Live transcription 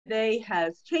today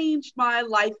has changed my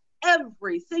life.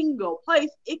 Every single place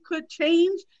it could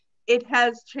change, it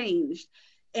has changed.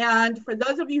 And for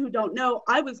those of you who don't know,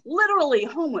 I was literally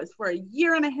homeless for a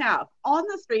year and a half on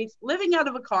the streets, living out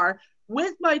of a car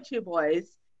with my two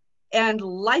boys, and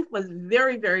life was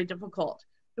very, very difficult.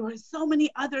 There were so many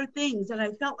other things, and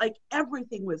I felt like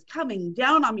everything was coming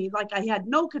down on me, like I had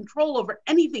no control over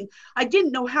anything. I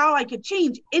didn't know how I could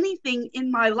change anything in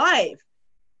my life.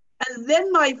 And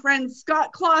then my friend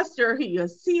Scott Kloster, who you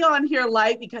see on here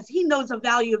live, because he knows the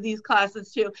value of these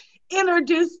classes too,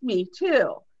 introduced me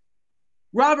to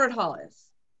Robert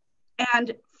Hollis.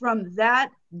 And from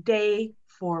that day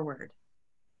forward,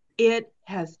 it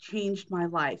has changed my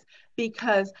life,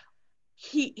 because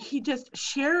he just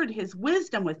shared his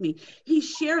wisdom with me. He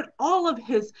shared all of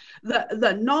his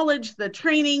the knowledge, the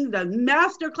training, the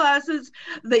master classes,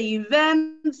 the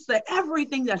events, the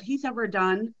everything that he's ever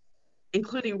done,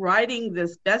 including writing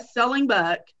this best-selling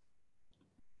book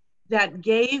that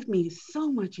gave me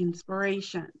so much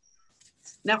inspiration.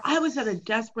 Now, I was at a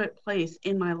desperate place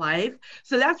in my life,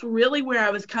 so that's really where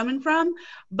I was coming from,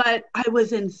 but I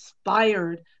was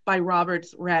inspired by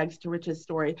Robert's Rags to Riches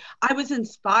story. I was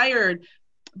inspired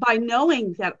by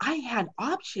knowing that I had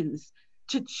options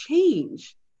to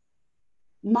change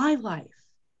my life.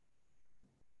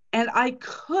 And I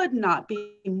could not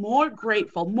be more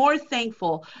grateful, more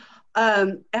thankful,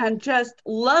 and just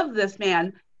love this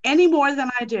man any more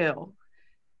than I do.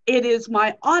 It is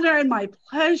my honor and my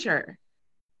pleasure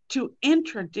to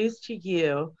introduce to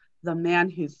you the man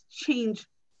who's changed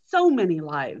so many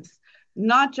lives,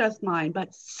 not just mine,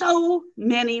 but so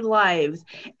many lives.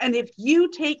 And if you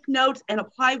take notes and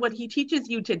apply what he teaches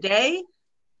you today,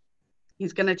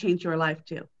 he's going to change your life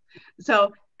too.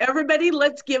 So everybody,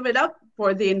 let's give it up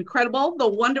for the incredible, the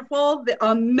wonderful, the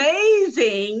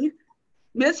amazing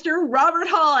Mr. Robert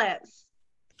Hollis.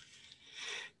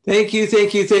 Thank you,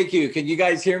 thank you, thank you. Can you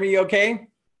guys hear me okay?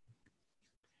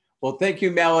 Well, thank you,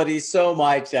 Melody, so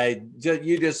much.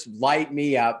 You just light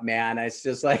me up, man. It's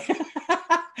just like,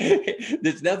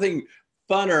 there's nothing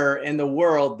funner in the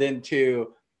world than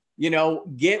to,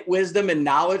 get wisdom and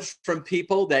knowledge from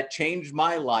people that changed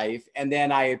my life. And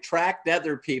then I attract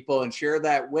other people and share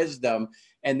that wisdom,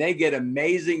 and they get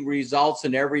amazing results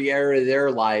in every area of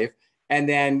their life. And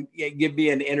then give me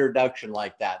an introduction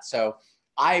like that. So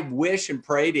I wish and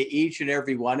pray to each and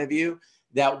every one of you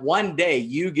that one day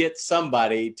you get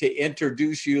somebody to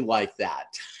introduce you like that.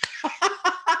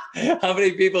 How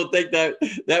many people think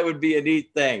that would be a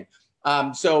neat thing?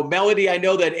 So Melody, I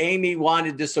know that Amy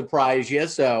wanted to surprise you.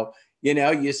 So,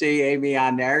 you see Amy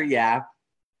on there. Yeah.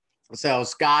 So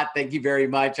Scott, thank you very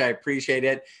much. I appreciate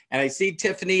it. And I see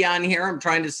Tiffany on here. I'm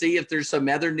trying to see if there's some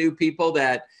other new people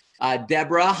that,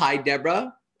 Deborah. Hi,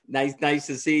 Deborah. Nice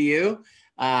to see you.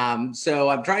 So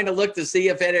I'm trying to look to see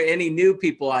if there are any new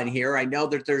people on here. I know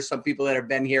that there's some people that have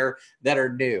been here that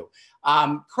are new.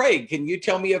 Craig, can you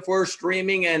tell me if we're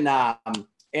streaming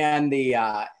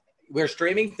we're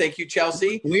streaming? Thank you,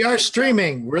 Chelsea. We are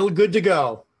streaming. Real good to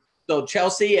go. So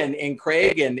Chelsea and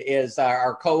Craig is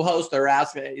our co-host.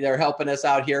 They're helping us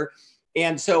out here.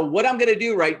 And so what I'm going to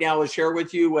do right now is share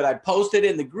with you what I posted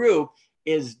in the group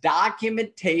is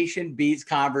documentation beats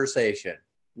conversation.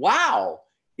 Wow.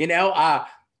 I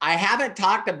haven't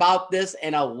talked about this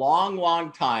in a long,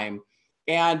 long time.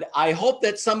 And I hope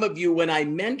that some of you, when I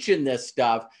mention this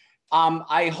stuff,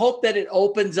 I hope that it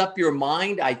opens up your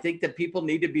mind. I think that people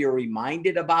need to be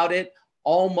reminded about it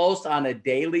almost on a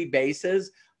daily basis.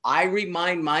 I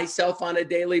remind myself on a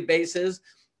daily basis.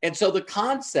 And so the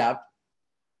concept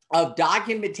of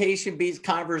documentation beats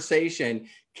conversation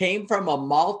came from a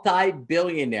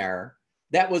multi-billionaire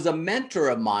that was a mentor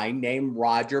of mine named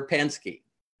Roger Penske.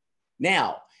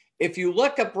 Now, if you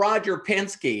look up Roger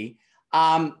Penske,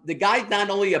 the guy's not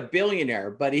only a billionaire,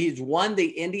 but he's won the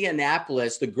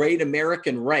Indianapolis, the Great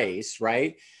American Race,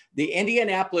 right? The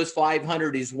Indianapolis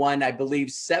 500 he's won, I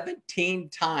believe, 17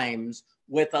 times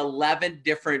with 11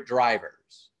 different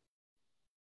drivers.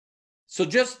 So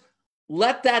just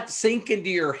let that sink into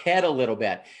your head a little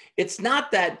bit. It's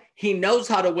not that he knows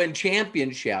how to win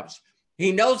championships.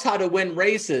 He knows how to win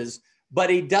races, but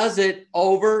he does it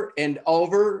over and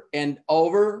over and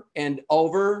over and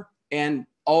over and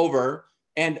over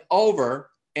and over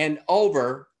and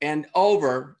over and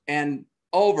over and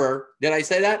over. Did I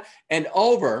say that? And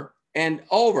over and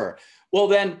over. Well,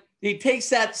 then he takes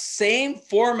that same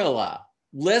formula.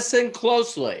 Listen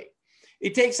closely. He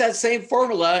takes that same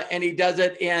formula and he does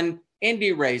it in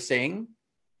Indy racing,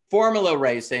 Formula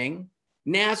racing,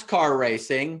 NASCAR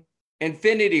racing,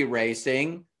 Infinity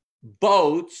racing,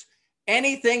 boats,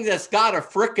 anything that's got a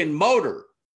frickin' motor.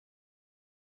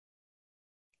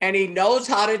 and he knows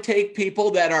how to take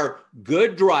people that are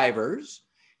good drivers.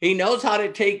 He knows how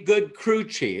to take good crew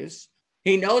chiefs.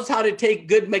 He knows how to take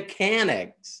good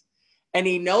mechanics, and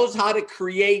he knows how to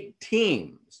create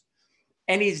teams.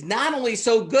 And he's not only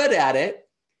so good at it,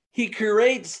 he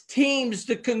creates teams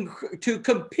to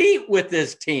compete with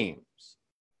his teams.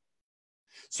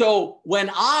 So when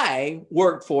I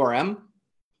worked for him,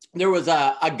 there was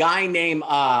a guy named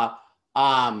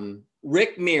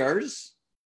Rick Mears,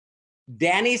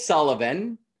 Danny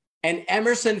Sullivan, and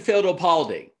Emerson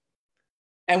Fittipaldi.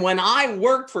 And when I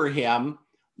worked for him,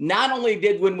 not only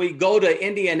did when we go to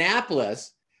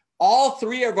Indianapolis, all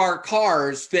three of our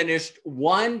cars finished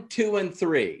 1, 2, and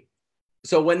 3.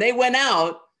 So when they went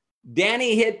out,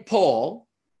 Danny hit pole,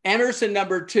 Emerson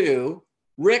number 2,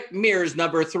 Rick Mears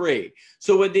number 3.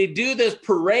 So when they do this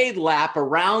parade lap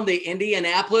around the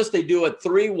Indianapolis, they do it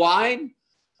 3 wide.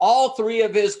 All three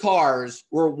of his cars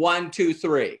were 1, 2,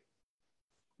 3.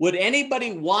 Would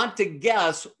anybody want to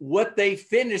guess what they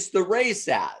finished the race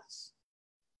as?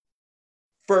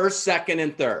 First, second,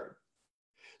 and third.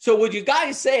 So would you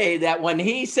guys say that when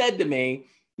he said to me,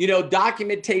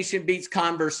 documentation beats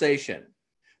conversation,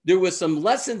 there was some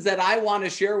lessons that I want to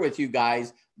share with you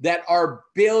guys that are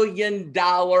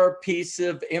billion-dollar piece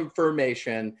of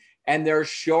information, and they're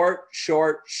short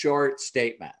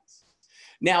statements.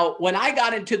 Now, when I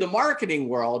got into the marketing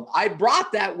world, I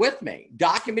brought that with me.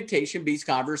 Documentation beats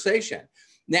conversation.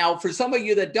 Now, for some of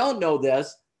you that don't know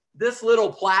this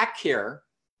little plaque here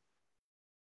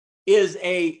is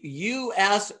a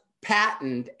U.S.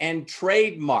 patent and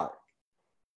trademark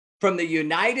from the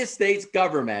United States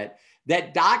government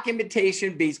that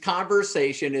documentation beats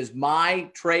conversation is my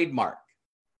trademark.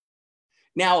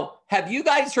 Now, have you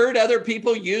guys heard other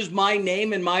people use my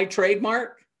name and my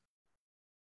trademark?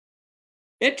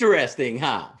 Interesting,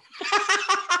 huh?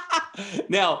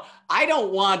 Now, I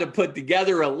don't want to put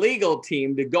together a legal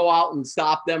team to go out and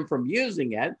stop them from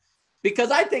using it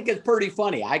because I think it's pretty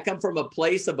funny. I come from a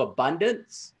place of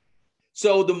abundance.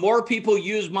 So the more people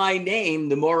use my name,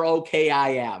 the more okay I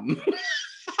am.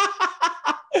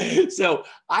 So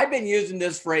I've been using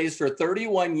this phrase for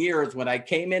 31 years when I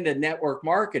came into network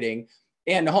marketing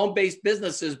and home-based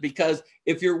businesses, because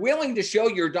if you're willing to show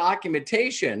your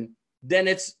documentation, then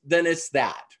it's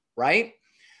that, right?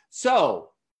 So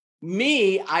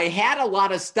I had a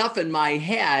lot of stuff in my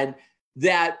head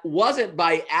that wasn't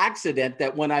by accident,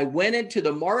 that when I went into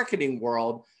the marketing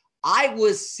world, I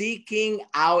was seeking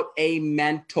out a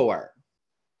mentor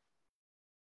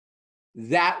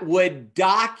that would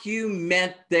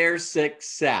document their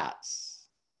success.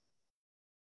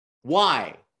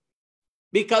 Why?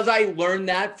 Because I learned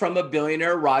that from a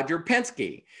billionaire, Roger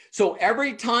Penske. So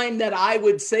every time that I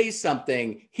would say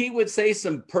something, he would say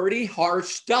some pretty harsh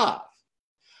stuff.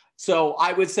 So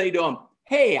I would say to him,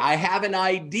 hey, I have an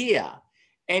idea.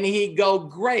 And he'd go,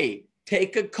 great,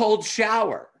 take a cold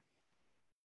shower.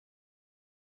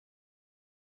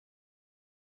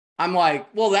 I'm like,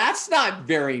 well, that's not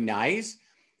very nice.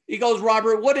 He goes,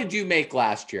 Robert, what did you make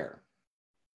last year?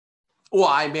 Well,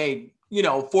 I made,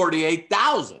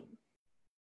 48,000.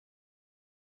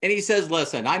 And he says,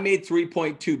 listen, I made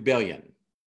 3.2 billion.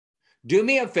 Do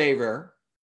me a favor.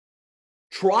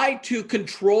 Try to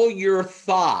control your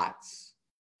thoughts.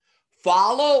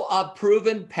 Follow a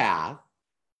proven path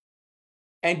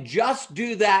and just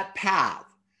do that path.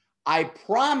 I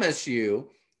promise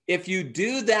you, if you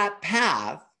do that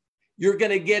path, you're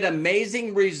going to get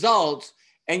amazing results,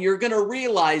 and you're going to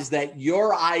realize that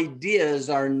your ideas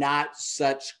are not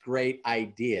such great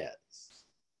ideas.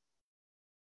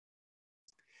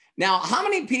 Now, how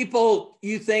many people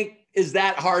you think is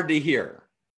that hard to hear?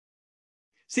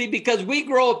 See, because we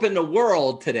grow up in the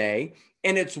world today,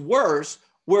 and it's worse,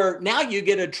 where now you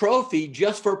get a trophy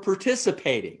just for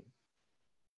participating.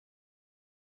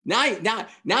 Now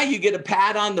you get a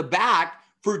pat on the back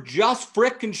for just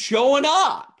frickin' showing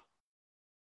up.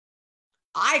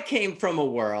 I came from a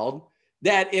world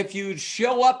that if you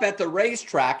show up at the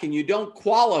racetrack and you don't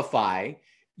qualify,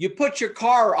 you put your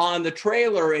car on the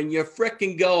trailer and you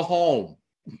frickin' go home.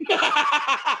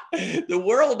 The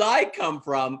world I come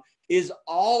from is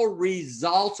all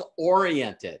results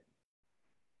oriented.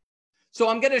 So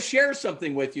I'm going to share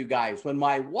something with you guys. When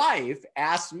my wife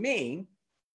asked me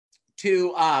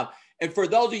to, and for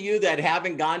those of you that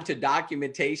haven't gone to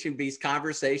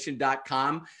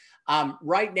documentationbeatsconversation.com,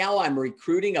 right now I'm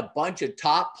recruiting a bunch of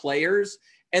top players.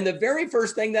 And the very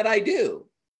first thing that I do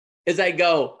is I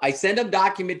send them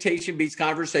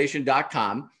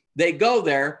documentationbeatsconversation.com. They go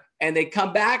there and they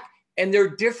come back and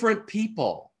they're different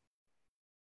people.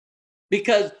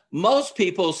 Because most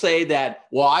people say that,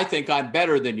 well, I think I'm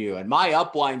better than you and my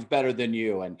upline's better than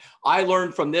you. And I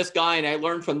learned from this guy and I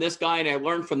learned from this guy and I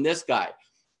learned from this guy.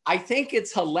 I think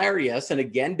it's hilarious. And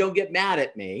again, don't get mad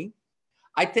at me.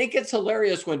 I think it's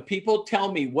hilarious when people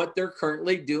tell me what they're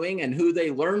currently doing and who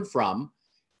they learn from,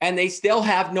 and they still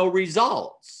have no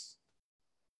results.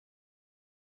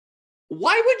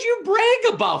 Why would you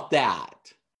brag about that?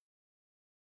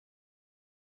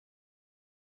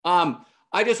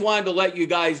 I just wanted to let you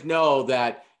guys know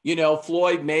that,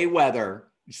 Floyd Mayweather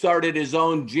started his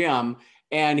own gym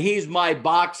and he's my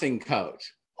boxing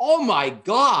coach. Oh my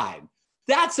God,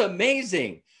 that's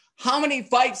amazing. How many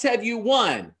fights have you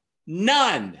won?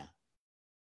 None.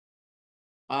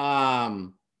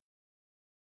 Not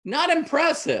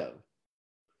impressive.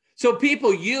 So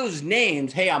people use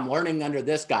names. Hey, I'm learning under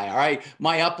this guy. All right,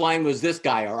 my upline was this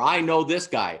guy, or I know this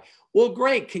guy. Well,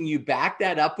 great. Can you back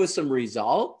that up with some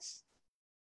results?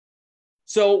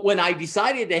 So when I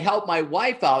decided to help my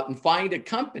wife out and find a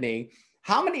company,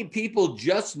 how many people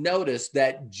just noticed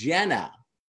that Jenna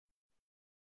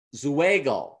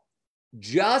Zweigel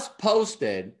just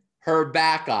posted her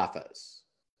back office?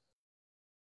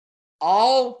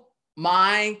 Oh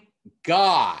my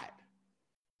God.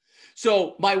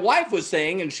 So my wife was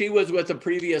saying, and she was with a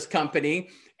previous company,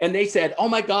 and they said, oh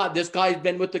my God, this guy's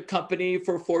been with the company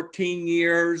for 14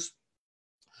 years.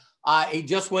 He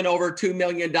just went over $2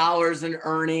 million in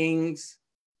earnings,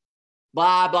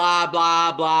 blah, blah,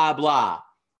 blah, blah, blah.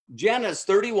 Jenna's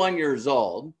 31 years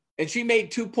old, and she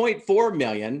made $2.4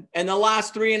 million in the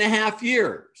last 3.5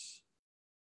 years.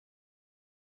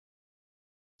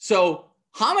 So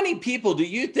how many people do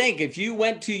you think, if you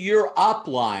went to your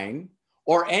upline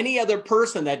or any other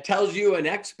person that tells you an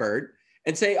expert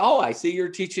and say, oh, I see you're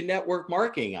teaching network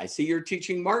marketing. I see you're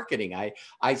teaching marketing.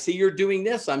 I see you're doing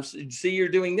this. See you're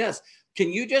doing this.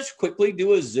 Can you just quickly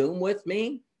do a Zoom with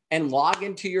me and log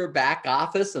into your back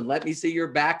office and let me see your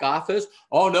back office?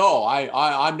 Oh, no,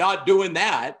 I'm not doing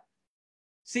that.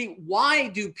 See, why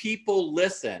do people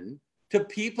listen to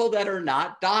people that are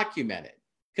not documented?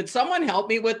 Can someone help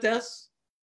me with this?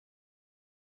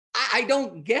 I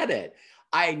don't get it.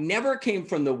 I never came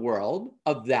from the world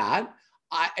of that.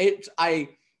 How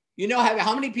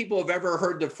many people have ever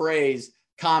heard the phrase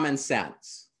common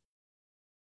sense?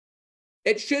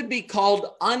 It should be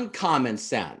called uncommon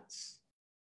sense.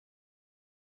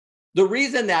 The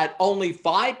reason that only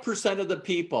 5% of the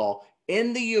people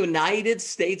in the United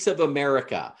States of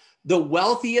America, the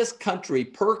wealthiest country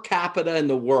per capita in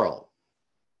the world,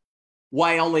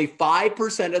 why only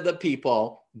 5% of the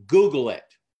people Google it.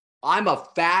 I'm a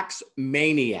facts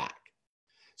maniac.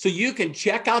 So you can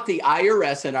check out the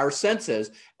IRS and our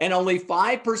census, and only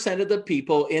 5% of the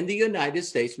people in the United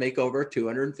States make over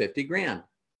 250 grand.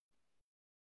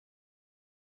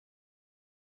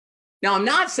 Now, I'm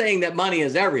not saying that money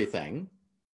is everything.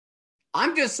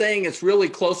 I'm just saying it's really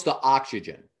close to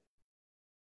oxygen.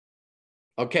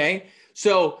 Okay?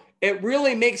 So it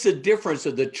really makes a difference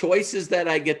of the choices that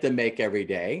I get to make every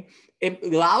day. It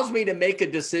allows me to make a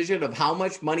decision of how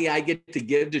much money I get to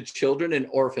give to children in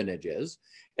orphanages.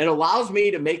 It allows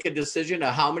me to make a decision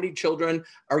of how many children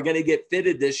are going to get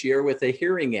fitted this year with a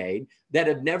hearing aid that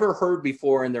have never heard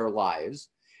before in their lives.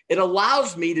 It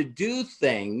allows me to do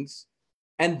things,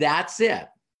 and that's it.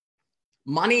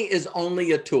 Money is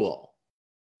only a tool.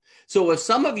 So if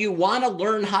some of you want to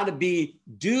learn how to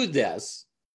do this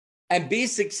and be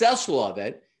successful of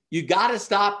it, you got to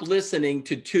stop listening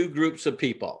to two groups of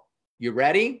people. You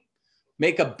ready?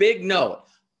 Make a big note.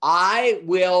 I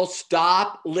will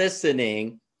stop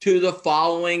listening to the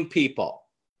following people.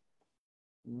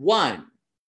 1,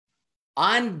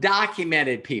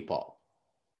 undocumented people.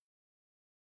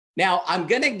 Now, I'm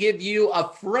going to give you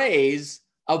a phrase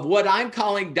of what I'm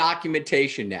calling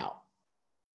documentation now.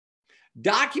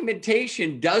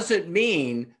 Documentation doesn't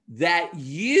mean that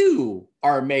you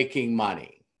are making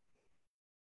money.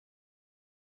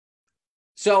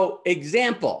 So,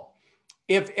 example,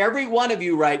 if every one of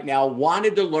you right now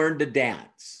wanted to learn to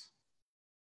dance,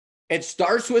 it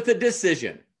starts with a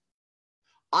decision.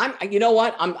 You know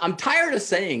what? I'm tired of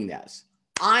saying this.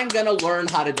 I'm going to learn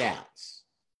how to dance.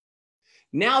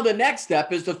 Now, the next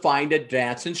step is to find a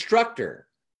dance instructor.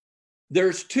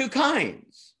 There's 2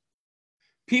 kinds.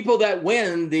 People that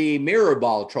win the Mirror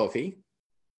Ball Trophy.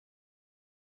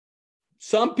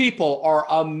 Some people are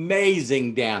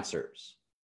amazing dancers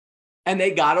and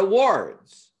they got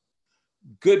awards.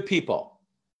 Good people.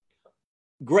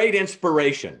 Great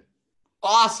inspiration.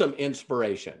 Awesome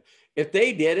inspiration. If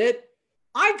they did it,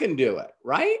 I can do it,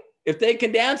 right? If they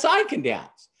can dance, I can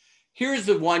dance. Here's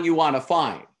the one you want to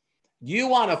find. You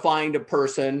want to find a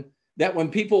person that when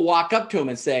people walk up to them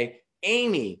and say,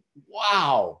 Amy,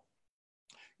 wow,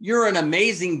 you're an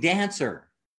amazing dancer.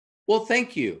 Well,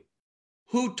 thank you.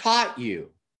 Who taught you?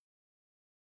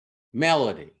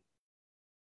 Melody.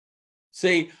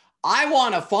 See, I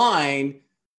want to find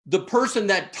the person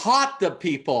that taught the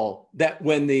people that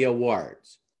win the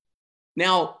awards.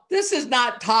 Now, this is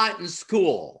not taught in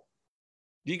school.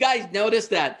 Do you guys notice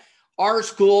that our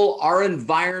school, our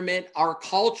environment, our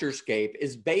culturescape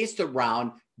is based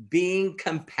around being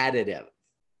competitive?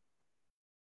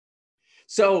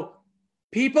 So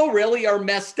people really are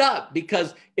messed up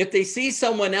because if they see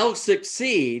someone else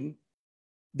succeed,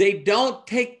 they don't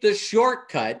take the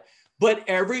shortcut, but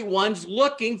everyone's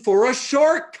looking for a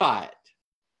shortcut.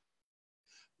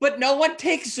 But no one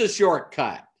takes the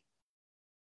shortcut.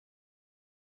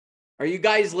 Are you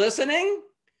guys listening?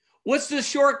 What's the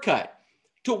shortcut?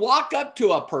 To walk up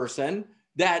to a person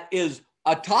that is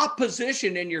a top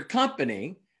position in your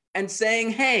company and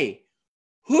saying, hey,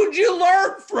 who'd you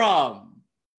learn from?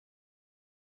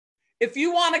 If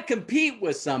you want to compete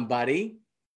with somebody,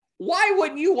 why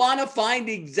wouldn't you want to find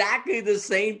exactly the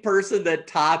same person that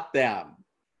taught them?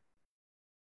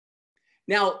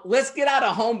 Now, let's get out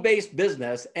of home-based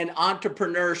business and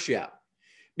entrepreneurship.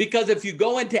 Because if you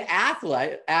go into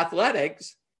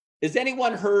athletics, has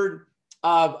anyone heard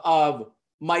of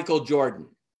Michael Jordan,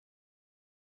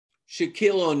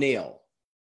 Shaquille O'Neal,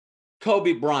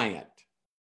 Kobe Bryant?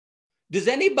 Does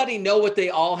anybody know what they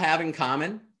all have in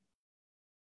common?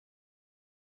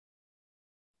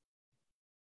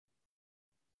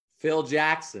 Phil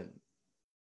Jackson.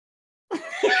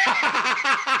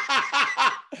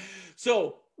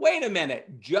 So wait a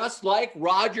minute, just like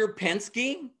Roger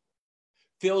Penske,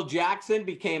 Phil Jackson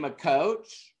became a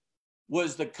coach,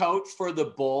 was the coach for the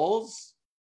Bulls,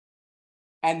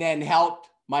 and then helped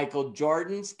Michael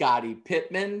Jordan, Scottie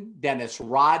Pippen, Dennis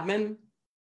Rodman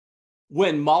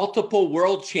win multiple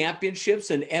world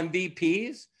championships and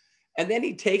MVPs, and then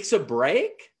he takes a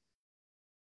break,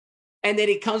 and then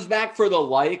he comes back for the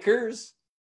Lakers,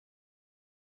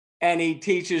 and he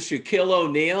teaches Shaquille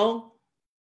O'Neal,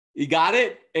 you got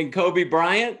it, and Kobe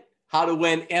Bryant, how to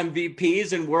win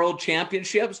MVPs and world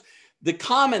championships. The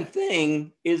common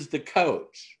thing is the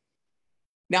coach.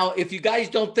 Now, if you guys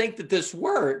don't think that this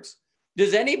works,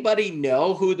 does anybody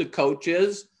know who the coach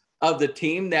is of the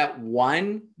team that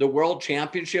won the world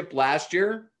championship last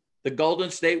year? The Golden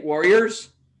State Warriors?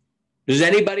 Does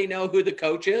anybody know who the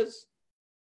coach is?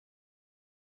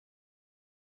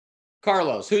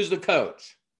 Carlos, who's the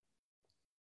coach?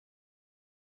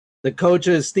 The coach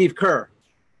is Steve Kerr.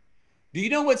 Do you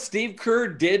know what Steve Kerr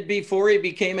did before he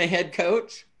became a head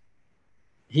coach?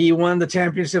 He won the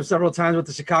championship several times with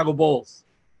the Chicago Bulls.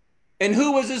 And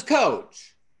who was his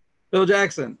coach? Phil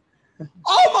Jackson.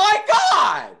 Oh my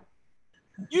God!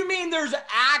 You mean there's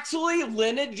actually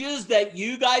lineages that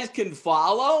you guys can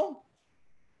follow?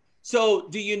 So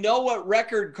do you know what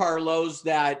record, Carlos,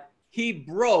 that he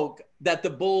broke that the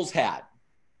Bulls had?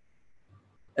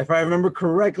 If I remember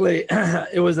correctly,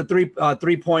 it was the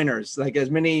three-pointers, like as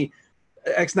many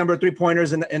X number of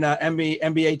three-pointers in an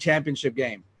NBA championship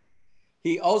game.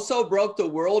 He also broke the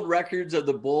world records of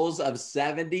the Bulls of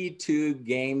 72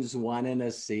 games won in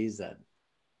a season.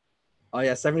 Oh,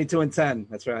 yeah, 72-10.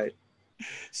 That's right.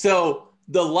 So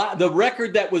the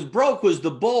record that was broke was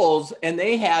the Bulls, and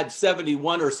they had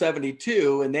 71 or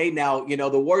 72, and they now,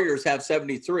 the Warriors have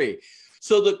 73.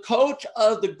 So the coach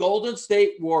of the Golden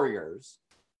State Warriors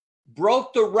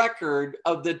broke the record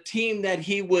of the team that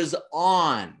he was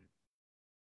on.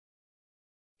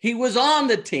 He was on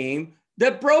the team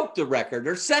that broke the record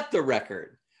or set the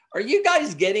record. Are you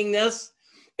guys getting this?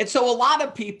 And so a lot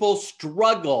of people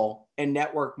struggle in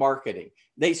network marketing.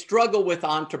 They struggle with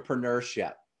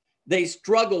entrepreneurship. They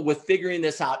struggle with figuring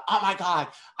this out. Oh my God,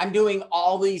 I'm doing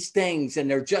all these things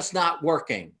and they're just not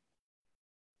working.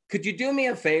 Could you do me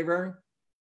a favor?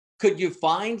 Could you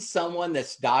find someone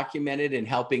that's documented in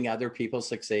helping other people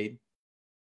succeed?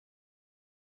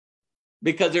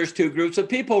 Because there's two groups of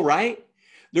people, right?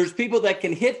 There's people that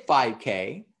can hit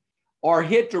 5K or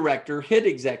hit director, hit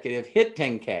executive, hit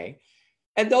 10K.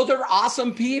 And those are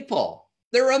awesome people.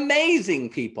 They're amazing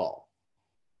people.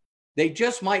 They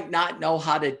just might not know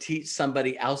how to teach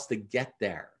somebody else to get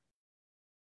there.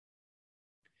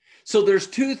 So there's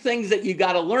two things that you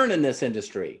got to learn in this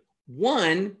industry.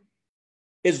 One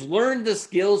is learn the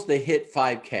skills to hit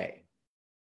 5K.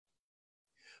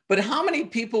 But how many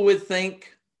people would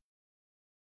think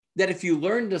that if you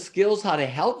learn the skills how to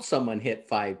help someone hit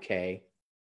 5K,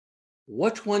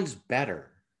 which one's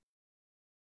better?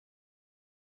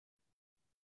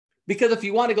 Because if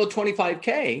you want to go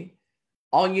 25K,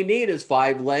 all you need is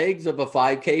 5 legs of a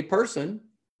 5K person.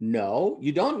 No,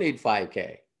 you don't need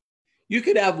 5K. You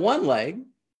could have one leg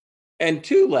and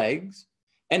two legs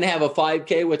and have a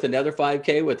 5K with another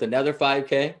 5K with another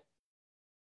 5K.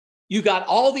 You got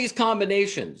all these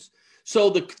combinations. So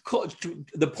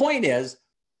the point is,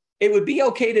 it would be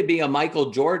okay to be a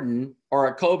Michael Jordan or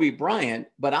a Kobe Bryant,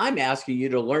 but I'm asking you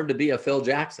to learn to be a Phil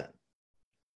Jackson.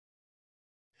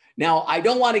 Now, I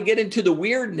don't want to get into the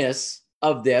weirdness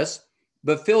of this,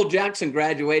 but Phil Jackson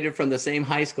graduated from the same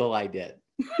high school I did.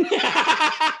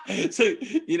 So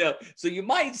you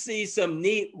might see some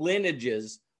neat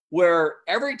lineages where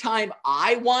every time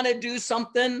I want to do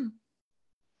something,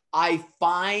 I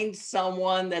find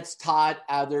someone that's taught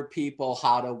other people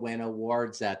how to win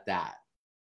awards at that.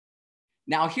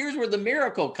 Now, here's where the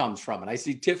miracle comes from. And I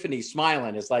see Tiffany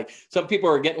smiling. It's like some people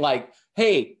are getting like,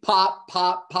 hey, pop,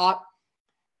 pop, pop.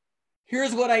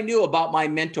 Here's what I knew about my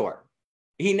mentor.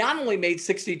 He not only made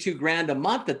 62 grand a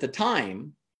month at the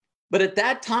time, but at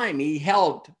that time, he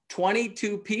helped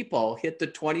 22 people hit the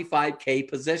 25K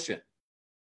position.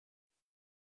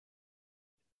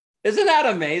 Isn't that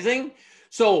amazing?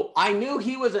 So I knew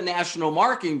he was a national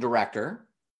marketing director,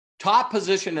 top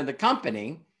position in the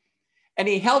company, and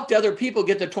he helped other people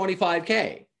get to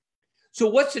 25K. So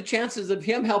what's the chances of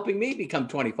him helping me become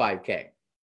 25K?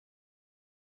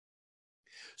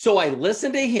 So I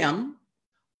listened to him,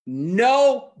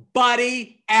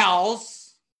 nobody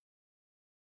else.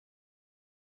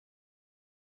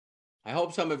 I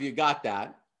hope some of you got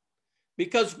that.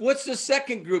 Because what's the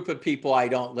second group of people I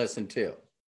don't listen to?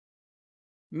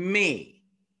 Me.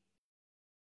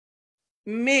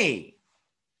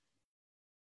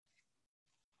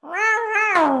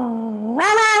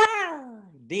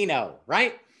 Dino,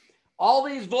 right? All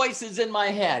these voices in my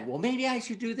head. Well, maybe I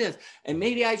should do this, and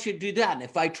maybe I should do that. And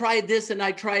if I try this and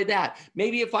I try that,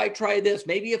 maybe if I try this,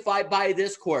 maybe if I buy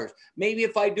this course, maybe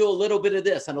if I do a little bit of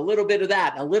this and a little bit of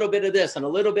that, and a little bit of this and a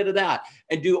little bit of that,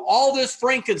 and do all this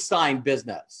Frankenstein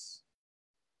business.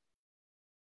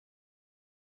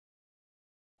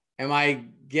 Am I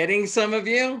getting some of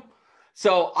you?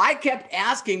 So I kept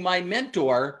asking my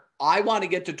mentor, I want to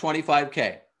get to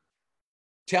 25K.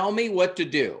 Tell me what to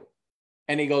do.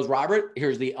 And he goes, Robert,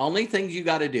 here's the only things you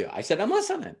got to do. I said, I'm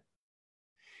listening.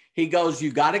 He goes,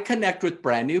 you got to connect with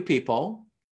brand new people.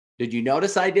 Did you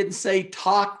notice I didn't say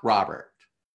talk, Robert?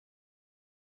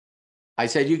 I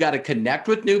said, you got to connect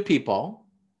with new people,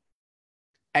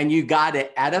 and you got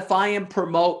to edify and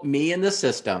promote me in the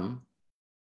system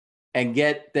and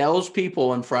get those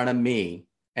people in front of me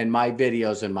and my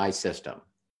videos in my system.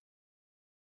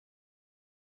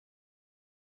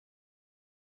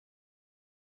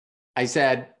 I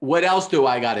said, what else do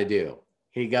I got to do?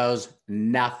 He goes,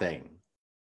 nothing.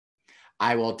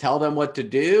 I will tell them what to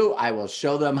do. I will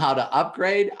show them how to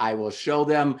upgrade. I will show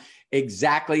them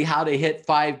exactly how to hit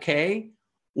 5K.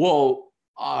 Well,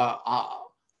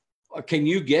 can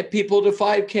you get people to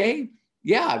 5K?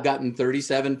 Yeah, I've gotten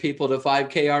 37 people to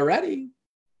 5K already.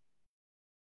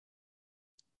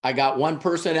 I got one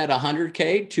person at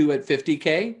 100K, two at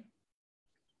 50K.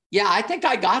 Yeah, I think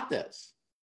I got this.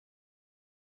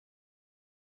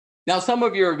 Now, some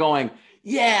of you are going,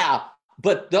 yeah,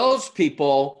 but those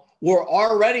people were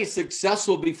already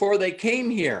successful before they came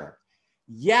here.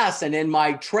 Yes, and in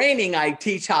my training, I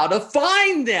teach how to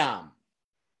find them.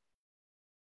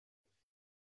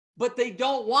 But they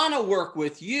don't want to work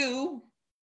with you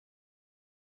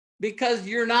because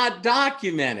you're not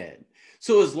documented.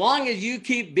 So as long as you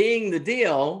keep being the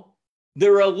deal,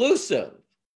 they're elusive.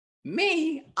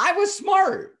 Me, I was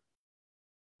smart.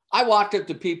 I walked up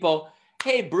to people,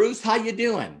 hey, Bruce, how you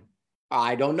doing?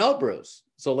 I don't know, Bruce.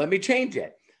 So let me change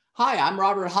it. Hi, I'm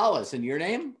Robert Hollis. And your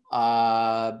name?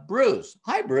 Bruce.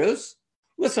 Hi, Bruce.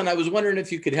 Listen, I was wondering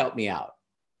if you could help me out.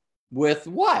 With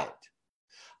what?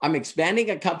 I'm expanding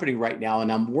a company right now,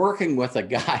 and I'm working with a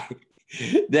guy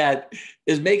that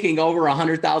is making over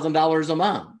 $100,000 a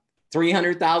month,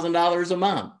 $300,000 a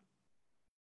month.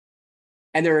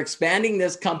 And they're expanding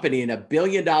this company in a $1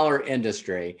 billion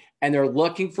industry, and they're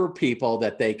looking for people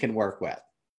that they can work with.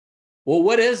 Well,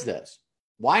 what is this?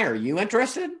 Why are you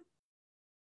interested?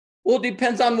 Well, it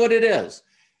depends on what it is.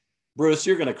 Bruce,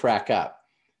 you're going to crack up.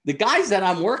 The guys that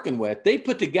I'm working with, they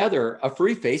put together a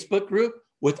free Facebook group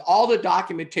with all the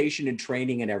documentation and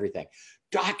training and everything.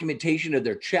 Documentation of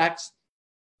their checks,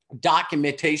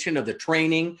 documentation of the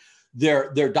training,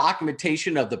 their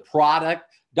documentation of the product,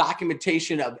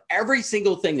 documentation of every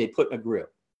single thing they put in a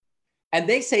group. And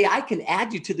they say, I can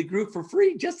add you to the group for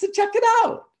free just to check it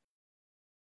out.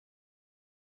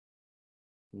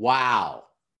 Wow.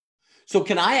 So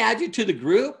can I add you to the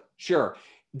group? Sure.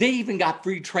 They even got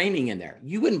free training in there.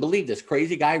 You wouldn't believe this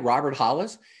crazy guy, Robert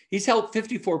Hollis. He's helped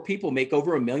 54 people make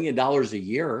over $1 million a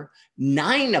year.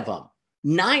 9 of them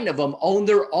 9 of them own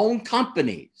their own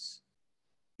companies.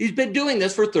 He's been doing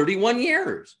this for 31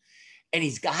 years. And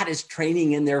he's got his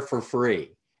training in there for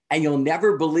free. And you'll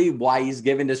never believe why he's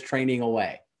giving his training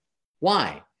away.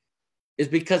 Why? It's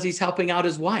because he's helping out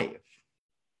his wife.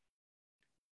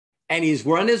 And he's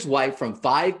run his wife from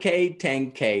 5K,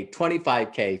 10K,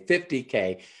 25K,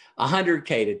 50K,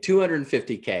 100K to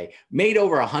 250K, made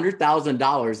over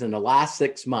 $100,000 in the last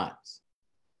 6 months.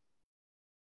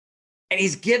 And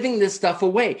he's giving this stuff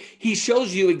away. He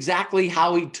shows you exactly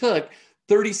how he took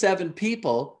 37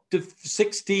 people to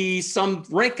 60 some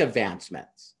rank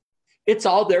advancements. It's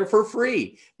all there for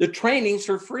free. The training's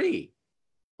for free.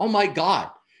 Oh my God.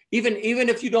 Even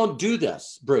if you don't do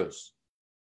this, Bruce,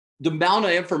 the amount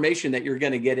of information that you're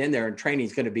going to get in there and training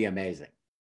is going to be amazing.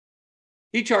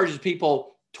 He charges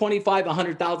people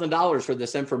 $25,000, $100,000 for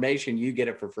this information. You get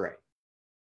it for free.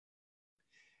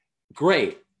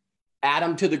 Great. Add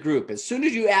them to the group. As soon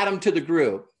as you add them to the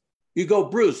group, you go,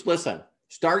 Bruce, listen,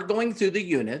 start going through the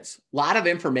units, a lot of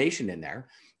information in there.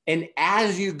 And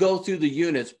as you go through the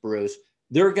units, Bruce,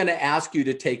 they're going to ask you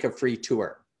to take a free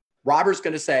tour. Robert's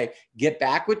going to say, get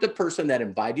back with the person that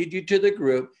invited you to the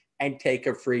group and take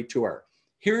a free tour.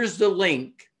 Here's the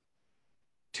link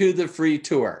to the free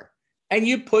tour. And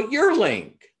you put your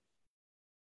link.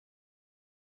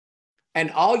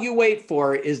 And all you wait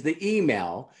for is the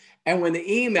email. And when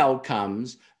the email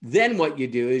comes, then what you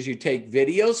do is you take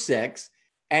video 6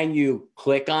 and you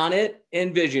click on it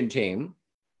in Vision Team,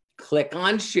 click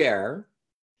on share,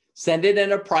 send it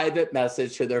in a private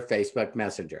message to their Facebook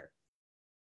Messenger.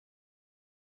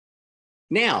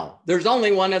 Now, there's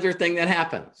only one other thing that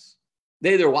happens.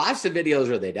 They either watch the videos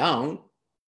or they don't.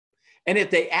 And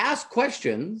if they ask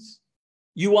questions,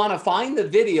 you want to find the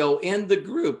video in the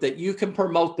group that you can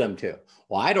promote them to.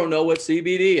 Well, I don't know what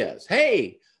CBD is.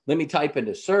 Hey, let me type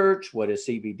into search, what is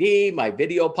CBD? My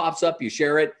video pops up, you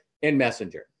share it in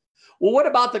Messenger. Well, what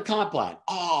about the comp plan?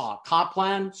 Oh, comp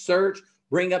plan, search,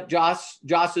 bring up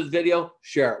Josh's video,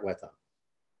 share it with them.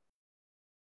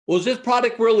 Well, does this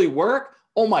product really work?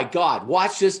 Oh my God,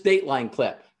 watch this Dateline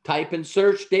clip. Type in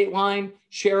search, Dateline,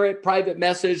 share it, private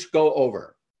message, go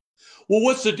over. Well,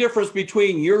 what's the difference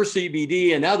between your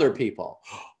CBD and other people?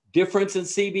 Difference in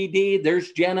CBD,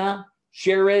 there's Jenna,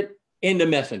 share it into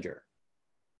Messenger.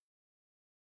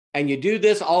 And you do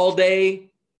this all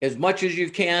day, as much as you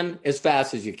can, as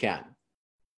fast as you can.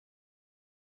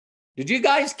 Did you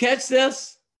guys catch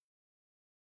this?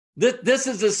 This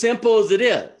is as simple as it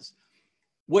is.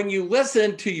 When you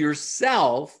listen to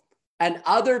yourself and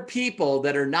other people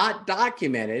that are not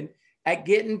documented at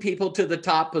getting people to the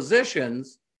top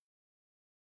positions,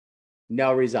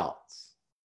 no results.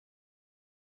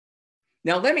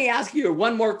 Now, let me ask you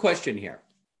one more question here.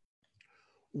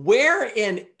 Where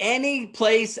in any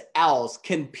place else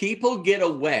can people get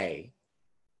away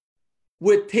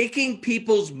with taking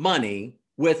people's money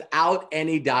without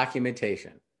any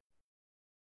documentation?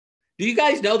 Do you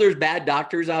guys know there's bad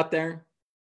doctors out there?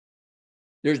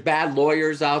 There's bad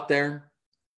lawyers out there.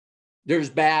 There's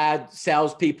bad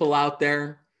salespeople out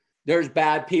there. There's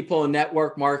bad people in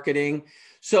network marketing.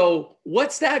 So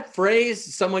what's that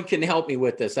phrase? Someone can help me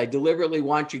with this. I deliberately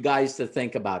want you guys to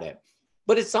think about it.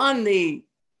 But it's on the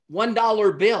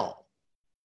 $1 bill.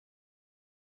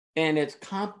 And it's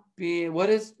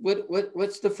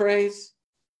what's the phrase?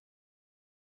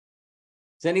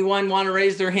 Does anyone want to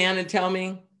raise their hand and tell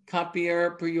me?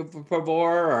 Copier, por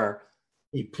favor, or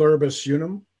E pluribus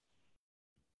unum.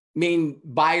 Mean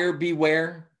buyer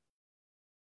beware?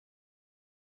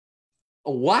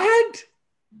 What?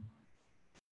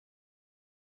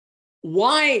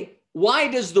 Why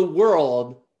does the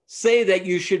world say that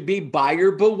you should be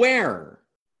buyer beware?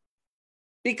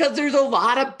 Because there's a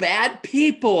lot of bad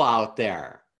people out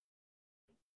there.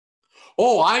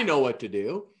 Oh, I know what to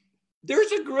do.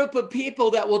 There's a group of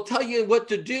people that will tell you what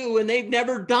to do and they've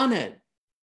never done it.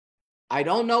 I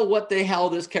don't know what the hell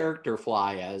this character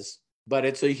fly is, but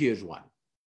it's a huge one.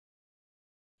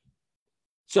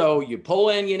 So you pull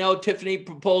in, Tiffany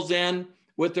pulls in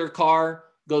with her car,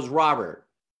 goes, Robert,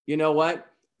 you know what?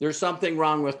 There's something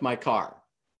wrong with my car.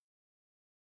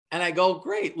 And I go,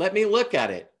 great, let me look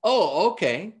at it. Oh,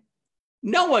 okay.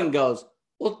 No one goes,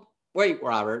 well, wait,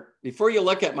 Robert, before you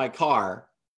look at my car,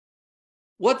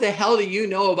 what the hell do you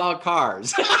know about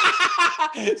cars?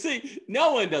 See,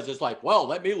 no one does. It's like, well,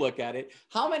 let me look at it.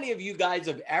 How many of you guys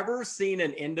have ever seen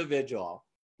an individual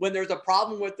when there's a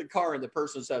problem with the car and the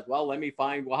person says, well, let me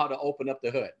find how to open up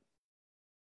the hood?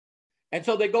 And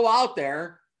so they go out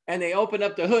there and they open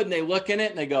up the hood and they look in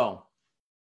it and they go,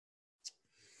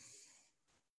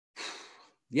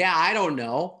 yeah, I don't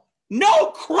know.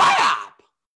 No crap.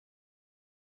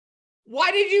 Why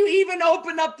did you even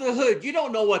open up the hood? You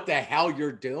don't know what the hell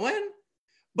you're doing.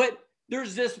 But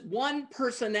there's this one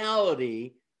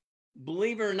personality,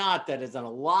 believe it or not, that is in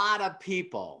a lot of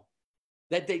people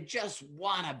that they just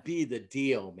want to be the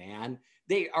deal, man.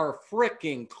 They are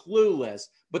freaking clueless,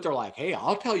 but they're like, hey,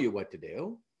 I'll tell you what to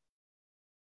do.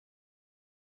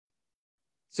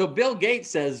 So Bill Gates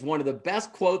says one of the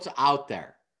best quotes out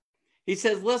there. He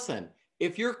says, listen,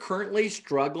 if you're currently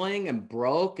struggling and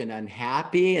broke and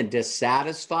unhappy and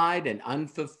dissatisfied and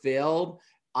unfulfilled,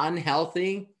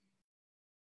 unhealthy,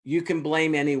 you can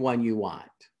blame anyone you want.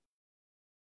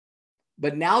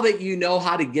 But now that you know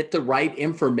how to get the right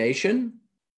information,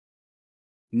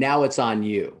 now it's on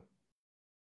you.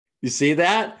 You see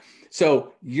that?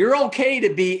 So you're okay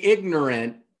to be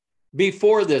ignorant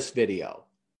before this video.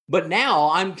 But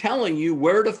now I'm telling you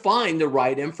where to find the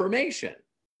right information.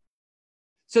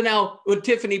 So now when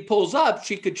Tiffany pulls up,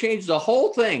 she could change the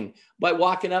whole thing by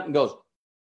walking up and goes,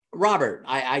 Robert,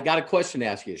 I got a question to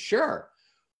ask you. Sure.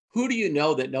 Who do you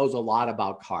know that knows a lot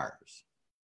about cars?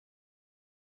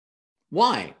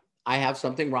 Why? I have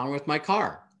something wrong with my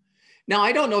car. Now,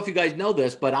 I don't know if you guys know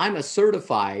this, but I'm a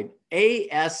certified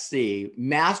ASC,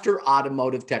 Master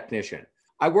Automotive Technician.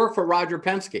 I work for Roger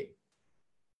Penske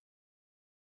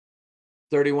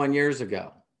 31 years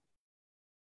ago.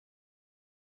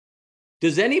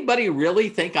 Does anybody really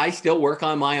think I still work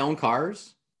on my own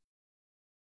cars?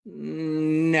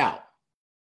 No.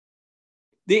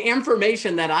 The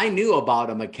information that I knew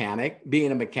about a mechanic,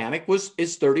 being a mechanic,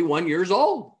 is 31 years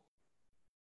old.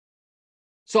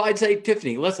 So I'd say,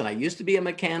 Tiffany, listen, I used to be a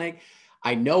mechanic.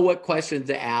 I know what questions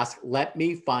to ask. Let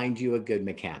me find you a good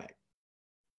mechanic.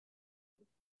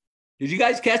 Did you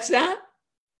guys catch that?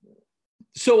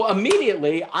 So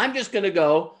immediately, I'm just going to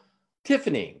go,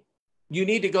 Tiffany, you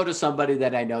need to go to somebody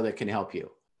that I know that can help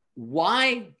you.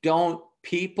 Why don't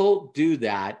people do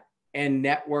that in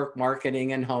network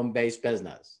marketing and home-based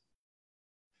business?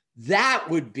 That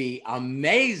would be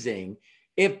amazing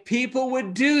if people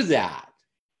would do that.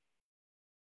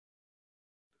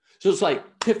 So it's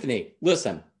like, Tiffany,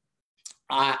 listen,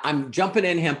 I'm jumping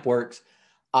in HempWorks,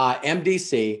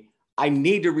 MDC. I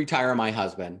need to retire my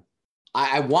husband.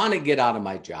 I want to get out of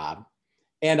my job.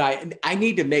 And I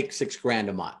need to make $6,000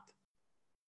 a month.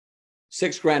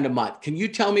 $6,000 a month. Can you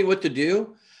tell me what to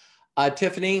do?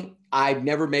 Tiffany, I've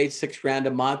never made $6,000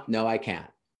 a month. No, I can't.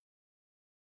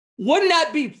 Wouldn't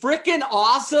that be freaking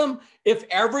awesome if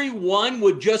everyone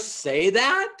would just say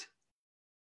that?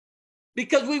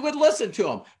 Because we would listen to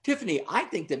them. Tiffany, I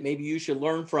think that maybe you should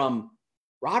learn from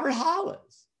Robert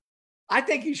Hollis. I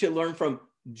think you should learn from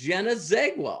Jenna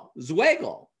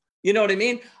Zweigel. You know what I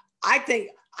mean? I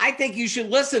think you should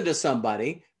listen to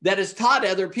somebody that has taught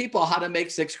other people how to make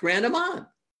 $6,000 a month.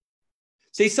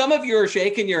 See, some of you are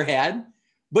shaking your head,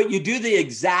 but you do the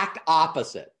exact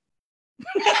opposite.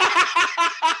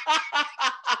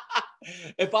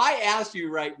 If I asked you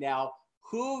right now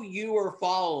who you are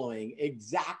following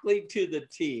exactly to the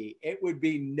T, it would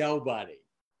be nobody.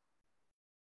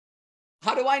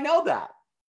 How do I know that?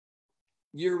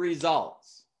 Your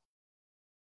results.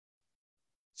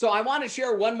 So I want to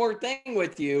share one more thing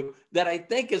with you that I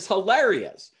think is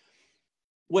hilarious.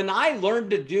 When I learned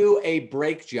to do a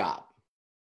brake job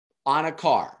on a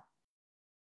car,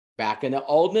 back in the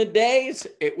olden days,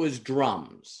 it was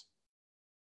drums.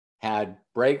 Had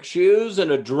brake shoes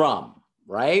and a drum,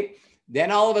 right? Then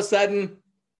all of a sudden,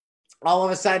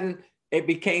 it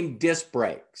became disc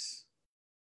brakes.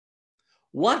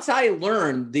 Once I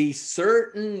learned the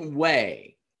certain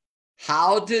way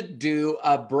how to do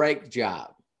a brake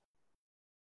job,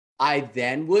 I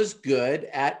then was good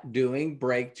at doing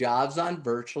brake jobs on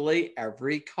virtually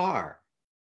every car.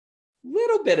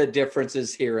 Little bit of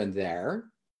differences here and there.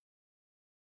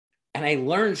 And I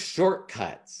learned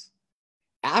shortcuts.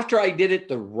 After I did it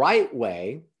the right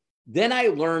way, then I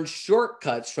learned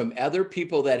shortcuts from other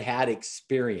people that had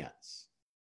experience.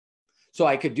 So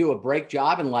I could do a brake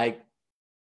job in like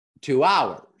 2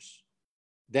 hours.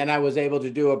 Then I was able to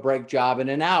do a brake job in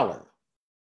an hour.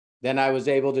 Then I was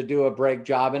able to do a brake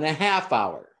job in a half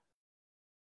hour.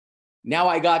 Now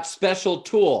I got special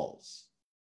tools.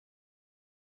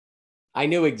 I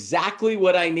knew exactly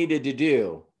what I needed to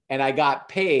do, and I got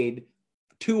paid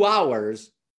 2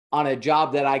 hours on a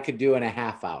job that I could do in a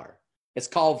half hour. It's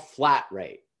called flat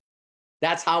rate.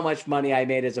 That's how much money I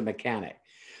made as a mechanic.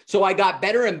 So I got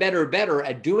better and better and better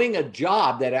at doing a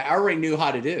job that I already knew how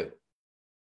to do.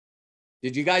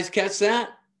 Did you guys catch that?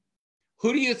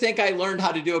 Who do you think I learned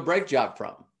how to do a brake job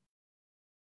from?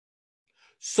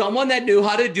 Someone that knew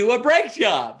how to do a brake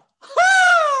job.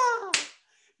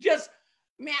 Just,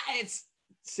 man,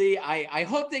 see, I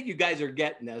hope that you guys are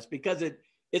getting this because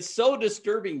It's so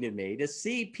disturbing to me to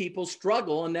see people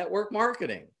struggle in network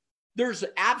marketing. There's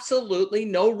absolutely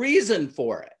no reason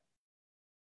for it.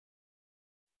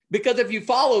 Because if you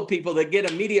follow people that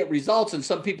get immediate results, and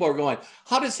some people are going,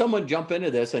 how does someone jump into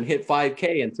this and hit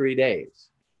 5K in 3 days?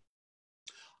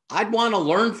 I'd want to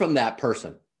learn from that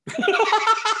person.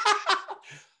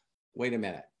 Wait a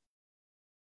minute.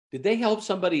 Did they help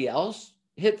somebody else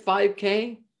hit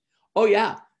 5K? Oh,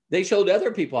 yeah. They showed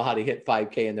other people how to hit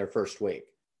 5K in their first week.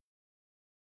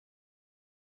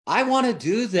 I want to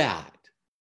do that.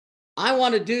 I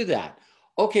want to do that.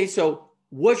 Okay, so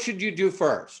what should you do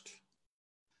first?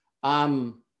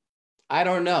 I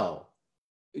don't know.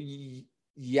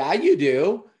 Yeah, you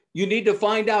do. You need to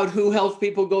find out who helps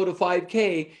people go to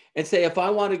 5K and say, if I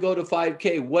want to go to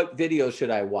 5K, what video should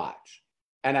I watch?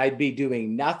 And I'd be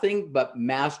doing nothing but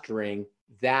mastering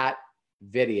that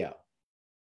video.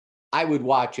 I would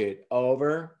watch it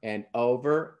over and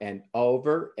over and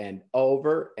over and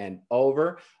over and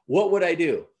over. What would I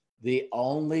do? The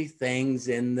only things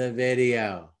in the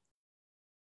video.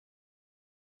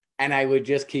 And I would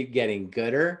just keep getting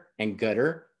gooder and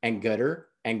gooder and gooder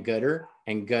and gooder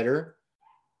and gooder.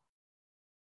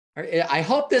 I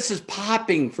hope this is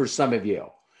popping for some of you.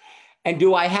 And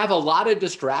do I have a lot of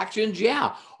distractions?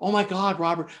 Yeah. Oh my God,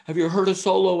 Robert, have you heard of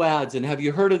solo ads? And have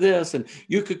you heard of this? And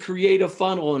you could create a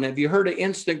funnel. And have you heard of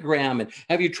Instagram? And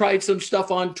have you tried some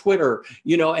stuff on Twitter?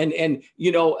 You know, and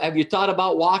you know, have you thought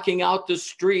about walking out the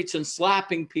streets and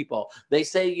slapping people? They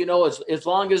say, you know, as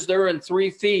long as they're in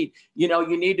 3 feet, you know,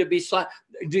 you need to be slapped.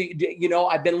 You know,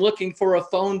 I've been looking for a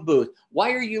phone booth.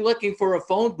 Why are you looking for a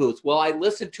phone booth? Well, I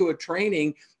listened to a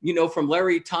training, you know, from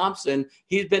Larry Thompson.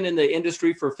 He's been in the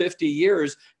industry for 50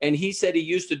 years. And he said he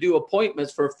used to do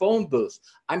appointments for phone booths.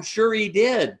 I'm sure he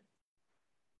did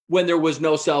when there was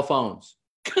no cell phones.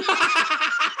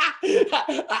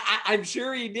 I'm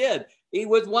sure he did. He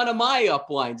was one of my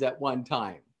uplines at one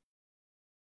time.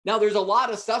 Now, there's a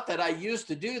lot of stuff that I used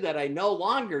to do that I no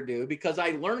longer do because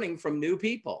I'm learning from new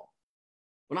people.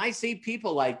 When I see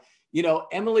people like, you know,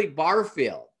 Emily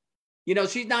Barfield, you know,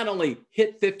 she's not only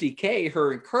hit 50K,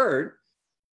 her and Kurt,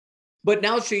 but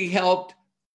now she helped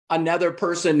another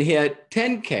person hit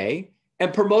 10K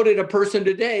and promoted a person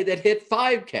today that hit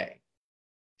 5K.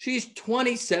 She's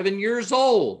 27 years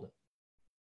old.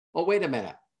 Oh, wait a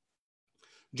minute.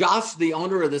 Josh, the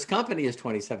owner of this company, is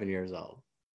 27 years old.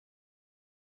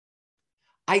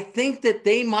 I think that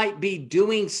they might be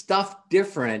doing stuff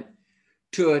different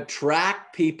to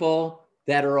attract people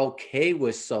that are okay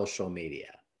with social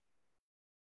media.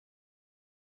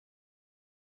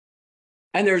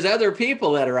 And there's other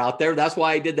people that are out there. That's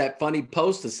why I did that funny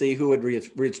post to see who would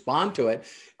respond to it.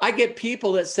 I get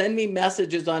people that send me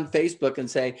messages on Facebook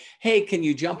and say, hey, can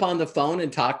you jump on the phone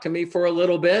and talk to me for a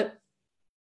little bit?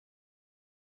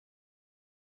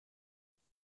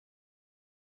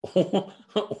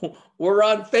 We're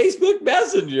on Facebook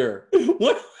Messenger.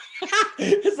 What?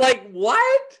 It's like,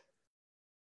 what?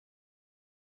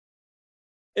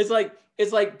 It's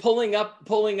like pulling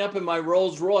up in my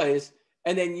Rolls Royce,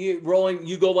 and then you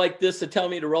go like this to tell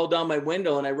me to roll down my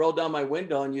window, and I roll down my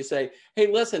window, and you say,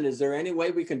 hey, listen, is there any way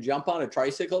we can jump on a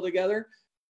tricycle together?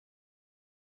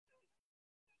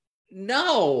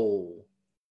 No.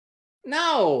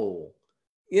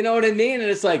 You know what I mean? And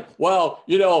it's like, well,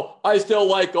 you know, I still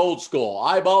like old school,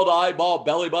 eyeball to eyeball,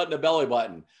 belly button to belly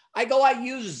button. I go, I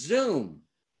use Zoom.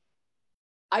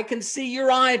 I can see your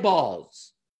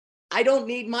eyeballs. I don't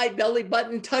need my belly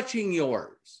button touching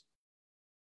yours.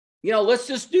 You know, let's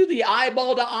just do the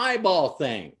eyeball to eyeball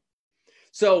thing.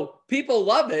 So people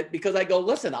love it because I go,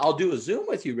 listen, I'll do a Zoom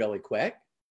with you really quick.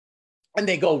 And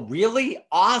they go, really?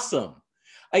 Awesome.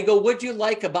 I go, what'd you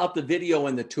like about the video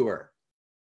in the tour?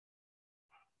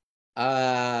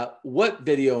 What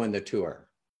video in the tour?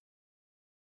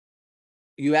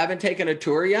 You haven't taken a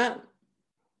tour yet?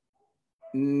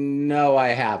 No, I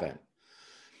haven't.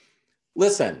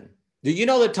 Listen, do you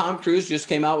know that Tom Cruise just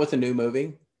came out with a new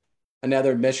movie?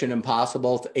 Another Mission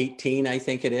Impossible 18, I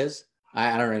think it is.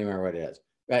 I don't remember what it is.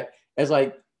 But it's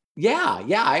like, yeah,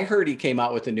 I heard he came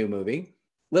out with a new movie.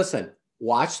 Listen,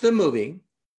 watch the movie.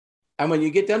 And when you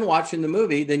get done watching the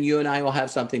movie, then you and I will have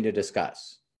something to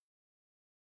discuss.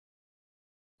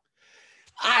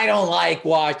 I don't like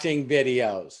watching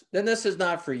videos. Then this is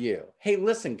not for you. Hey,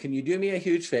 listen, can you do me a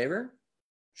huge favor?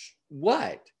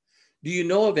 What? Do you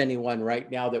know of anyone right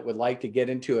now that would like to get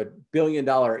into a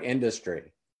billion-dollar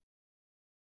industry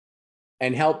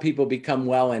and help people become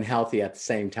well and healthy at the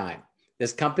same time?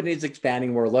 This company is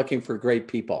expanding. We're looking for great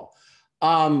people.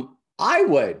 I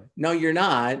would. No, you're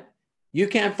not. You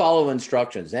can't follow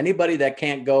instructions. Anybody that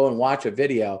can't go and watch a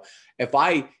video, if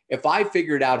I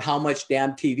figured out how much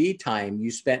damn TV time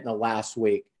you spent in the last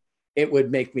week, it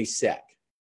would make me sick.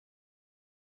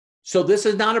 So this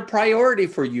is not a priority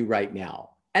for you right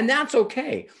now. And that's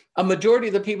okay. A majority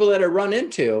of the people that I run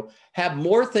into have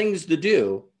more things to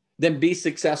do than be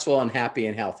successful and happy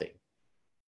and healthy.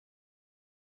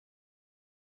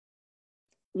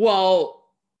 Well,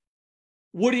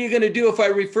 what are you going to do if I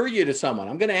refer you to someone?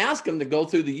 I'm going to ask them to go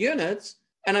through the units,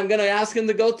 and I'm going to ask them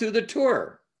to go through the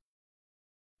tour.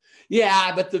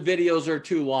 Yeah, but the videos are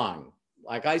too long.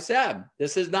 Like I said,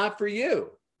 this is not for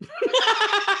you.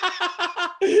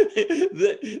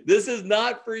 This is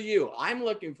not for you. I'm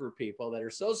looking for people that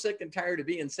are so sick and tired of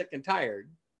being sick and tired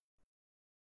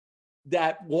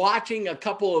that watching a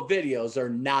couple of videos are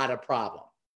not a problem.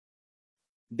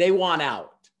 They want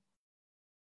out.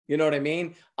 You know what I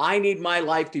mean? I need my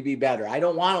life to be better. I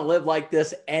don't want to live like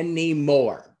this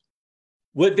anymore.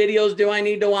 What videos do I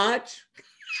need to watch?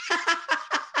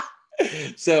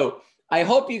 So I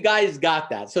hope you guys got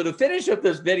that. So to finish up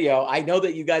this video, I know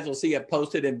that you guys will see it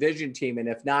posted in Vision Team, and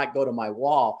if not, go to my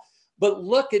wall. But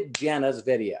look at Jenna's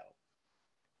video.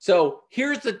 So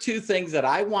here's the two things that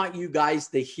I want you guys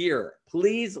to hear.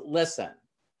 Please listen.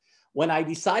 When I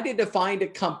decided to find a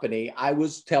company, I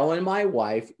was telling my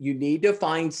wife, you need to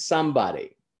find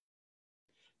somebody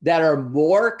that are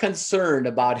more concerned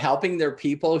about helping their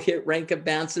people hit rank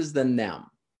advances than them.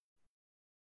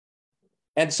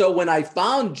 And so when I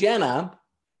found Jenna,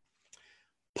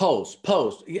 post.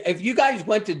 If you guys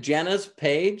went to Jenna's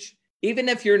page, even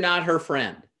if you're not her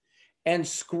friend, and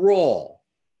scroll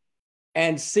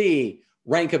and see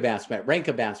rank advancement, rank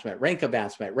advancement, rank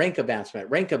advancement, rank advancement,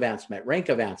 rank advancement, rank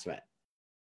advancement.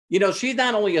 You know, she's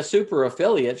not only a super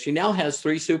affiliate, she now has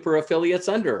 3 super affiliates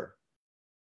under her.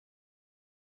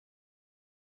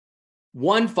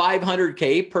 One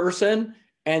 500K person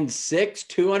and 6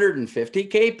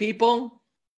 250K people.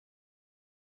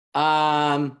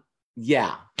 Yeah,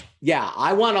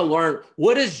 I want to learn,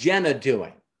 what is Jenna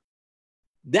doing?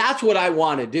 That's what I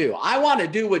want to do. I want to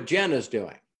do what Jenna's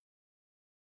doing.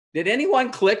 Did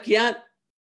anyone click yet?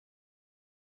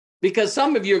 Because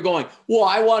some of you are going, well,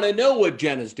 I want to know what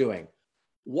Jenna's doing.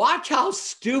 Watch how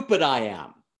stupid I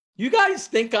am. You guys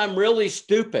think I'm really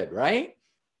stupid, right?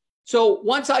 So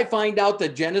once I find out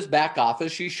that Jenna's back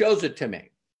office, she shows it to me,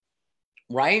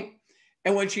 right?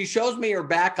 And when she shows me her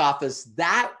back office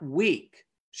that week,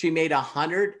 she made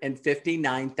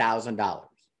 $159,000.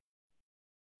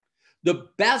 The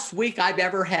best week I've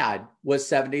ever had was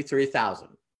 $73,000.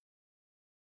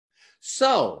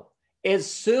 So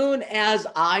as soon as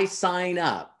I sign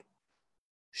up,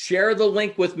 share the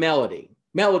link with Melody.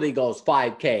 Melody goes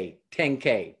 5K,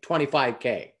 10K,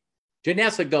 25K.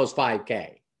 Janessa goes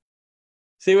 5K.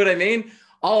 See what I mean?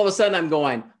 All of a sudden I'm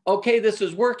going, okay, this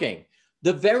is working.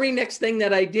 The very next thing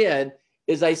that I did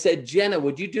is I said, Jenna,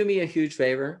 would you do me a huge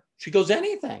favor? She goes,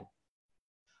 anything.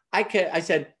 I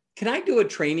said, can I do a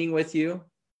training with you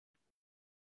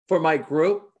for my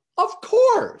group? Of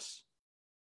course.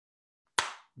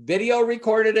 Video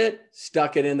recorded it,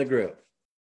 stuck it in the group.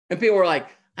 And people were like,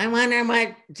 I wonder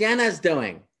what Jenna's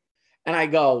doing. And I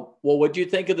go, well, what'd you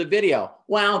think of the video?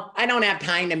 Well, I don't have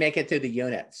time to make it through the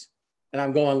units. And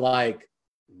I'm going like,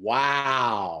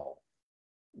 wow.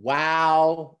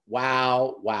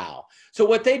 So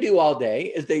what they do all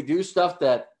day is they do stuff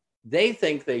that they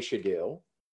think they should do.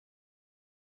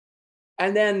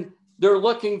 And then they're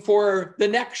looking for the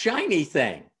next shiny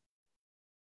thing,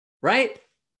 right?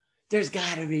 There's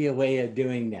got to be a way of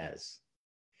doing this.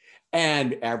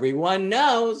 And everyone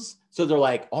knows. So they're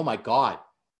like, oh my God,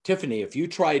 Tiffany, if you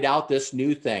tried out this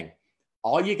new thing,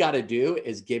 all you got to do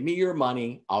is give me your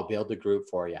money. I'll build the group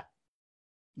for you.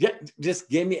 Just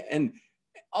give me, and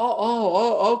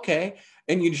okay.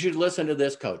 And you should listen to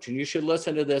this coach, and you should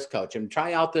listen to this coach, and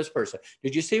try out this person.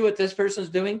 Did you see what this person's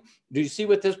doing? Did you see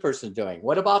what this person's doing?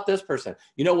 What about this person?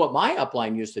 You know what my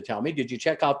upline used to tell me? Did you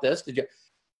check out this? Did you?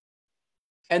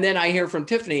 And then I hear from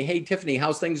Tiffany, hey, Tiffany,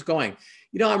 how's things going?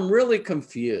 You know, I'm really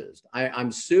confused.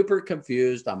 I'm super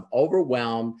confused. I'm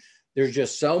overwhelmed. There's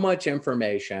just so much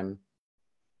information.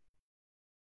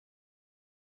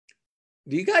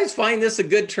 Do you guys find this a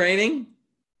good training?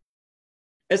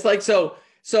 It's like, so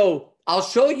I'll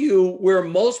show you where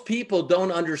most people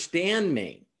don't understand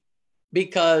me,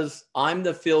 because I'm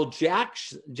the Phil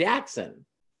Jackson.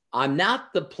 I'm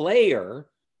not the player.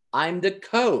 I'm the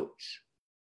coach.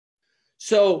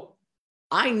 So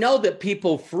I know that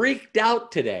people freaked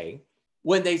out today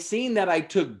when they seen that I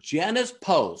took Jenna's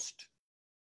post,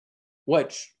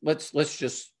 which let's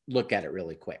just look at it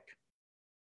really quick.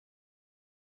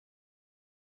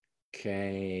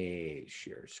 Okay,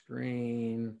 share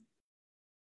screen.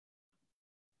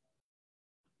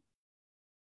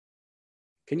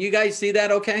 Can you guys see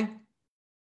that okay?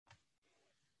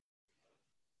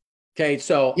 Okay,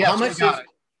 so Yes, how much we got it.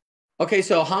 Okay,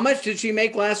 so how much did she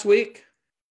make last week?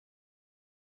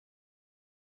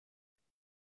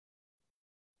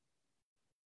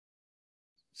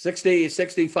 $60,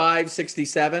 $65,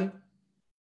 $67.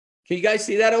 Can you guys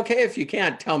see that okay? If you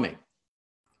can't, tell me.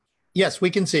 Yes, we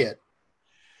can see it.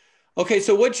 Okay,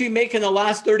 so what'd she make in the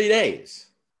last 30 days?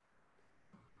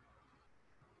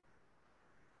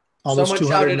 Almost Someone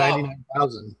shouted out.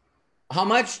 299,000. How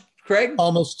much, Craig?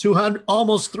 Almost 200,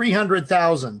 almost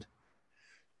 300,000.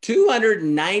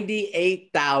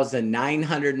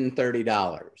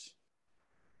 $298,930.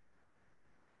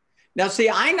 Now, see,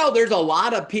 I know there's a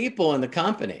lot of people in the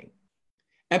company,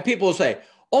 and people will say,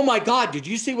 oh my God, did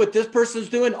you see what this person's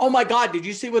doing? Oh my God, did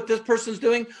you see what this person's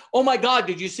doing? Oh my God,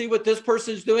 did you see what this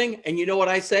person's doing? And you know what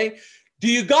I say? Do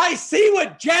you guys see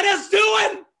what Jenna's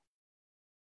doing?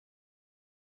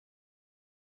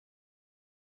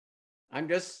 I'm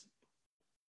just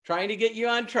trying to get you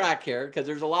on track here because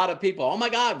there's a lot of people. Oh my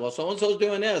God, well, so-and-so's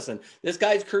doing this, and this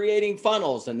guy's creating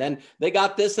funnels, and then they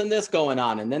got this and this going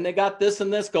on, and then they got this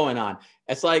and this going on.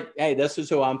 It's like, hey, this is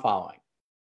who I'm following.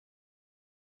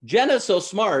 Jenna's so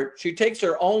smart, she takes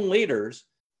her own leaders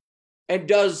and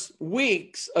does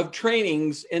weeks of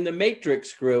trainings in the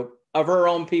Matrix group of her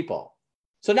own people.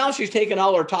 So now she's taken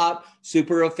all her top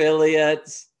super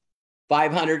affiliates,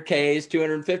 500Ks,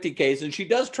 250Ks, and she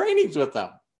does trainings with them.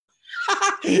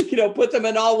 Put them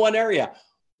in all one area.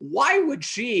 Why would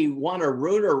she want to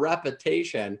ruin her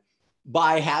reputation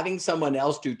by having someone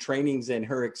else do trainings in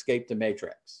her Escape the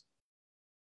Matrix?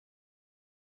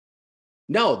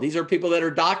 No, these are people that are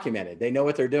documented. They know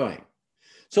what they're doing.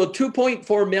 So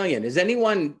 2.4 million. Is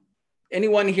anyone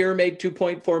here made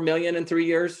 2.4 million in 3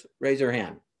 years? Raise your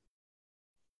hand.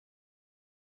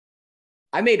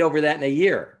 I made over that in a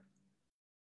year.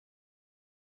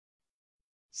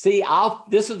 See,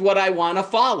 this is what I want to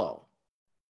follow.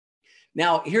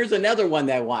 Now, here's another one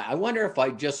that I want. I wonder if I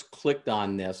just clicked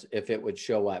on this, if it would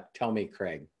show up. Tell me,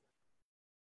 Craig.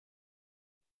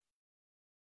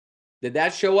 Did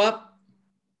that show up?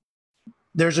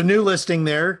 There's a new listing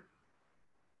there.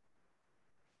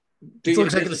 It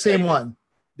looks like the same one.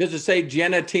 Does it say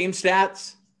Jenna Team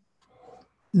Stats?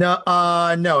 No,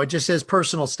 no, it just says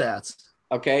personal stats.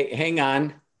 Okay, hang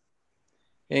on.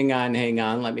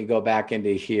 Let me go back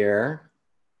into here.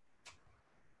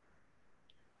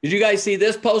 Did you guys see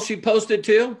this post she posted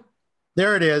too?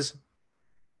 There it is.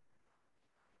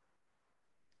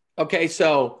 Okay,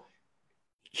 so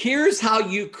here's how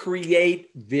you create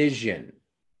vision.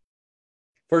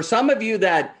 For some of you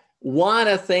that want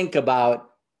to think about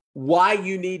why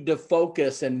you need to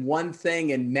focus in one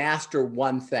thing and master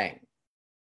one thing.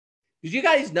 Did you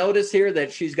guys notice here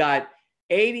that she's got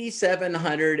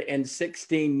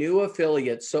 8,716 new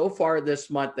affiliates so far this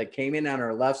month that came in on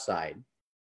her left side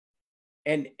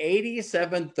and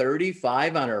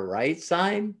 8,735 on her right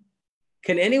side?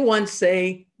 Can anyone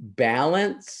say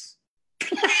balance?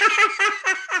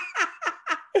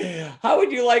 How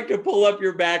would you like to pull up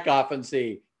your back off and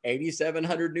see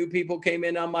 8,700 new people came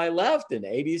in on my left and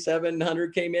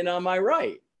 8,700 came in on my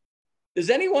right?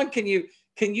 Does anyone, can you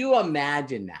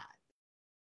imagine that?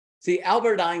 See,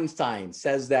 Albert Einstein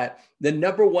says that the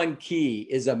number one key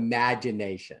is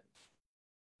imagination.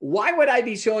 Why would I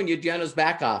be showing you Jenna's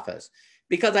back office?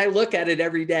 Because I look at it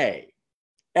every day.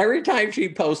 Every time she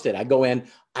posted, I go in,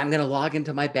 I'm going to log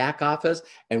into my back office,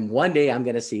 and one day I'm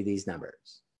going to see these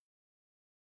numbers.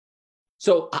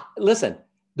 So listen,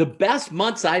 the best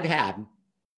months I've had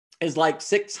is like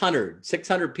 600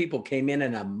 people came in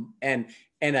a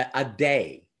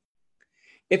day.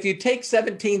 If you take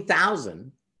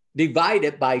 17,000, divide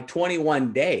it by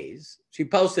 21 days, she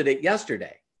posted it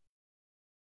yesterday.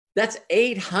 That's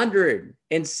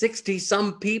 860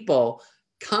 some people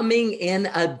coming in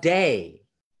a day.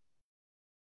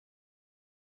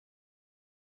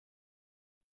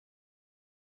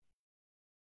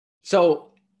 So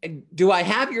do I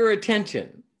have your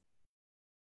attention?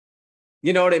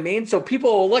 You know what I mean? So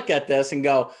people will look at this and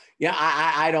go, yeah,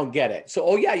 I don't get it. So,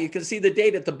 oh yeah, you can see the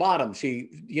date at the bottom.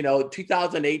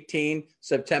 2018,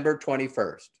 September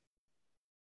 21st.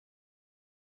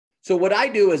 So what I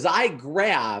do is I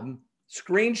grab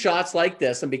screenshots like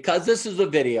this. And because this is a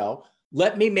video,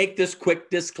 let me make this quick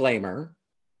disclaimer.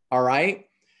 All right.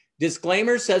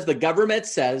 Disclaimer says the government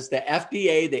says, the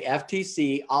FDA, the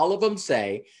FTC, all of them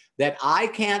say that I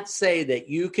can't say that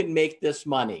you can make this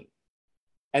money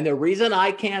And the reason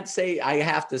I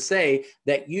have to say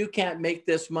that you can't make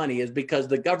this money is because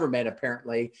the government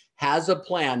apparently has a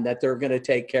plan that they're going to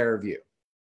take care of you.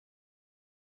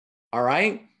 All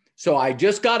right. So I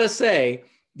just got to say,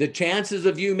 the chances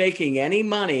of you making any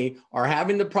money or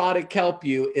having the product help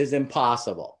you is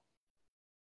impossible.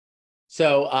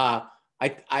 So I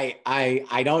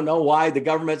don't know why the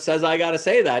government says I got to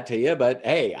say that to you, but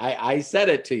hey, I said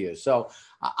it to you. So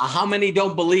how many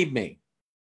don't believe me?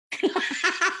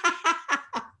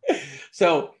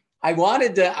 So I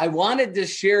wanted to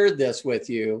share this with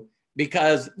you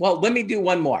because, well, let me do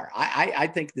one more. I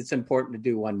think it's important to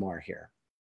do one more here.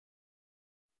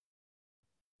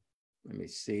 Let me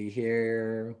see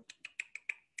here.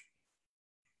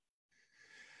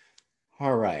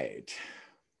 All right.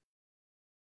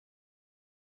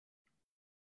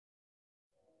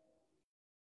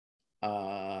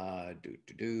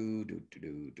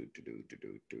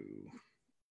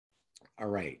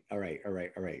 All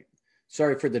right.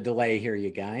 Sorry for the delay here,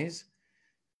 you guys.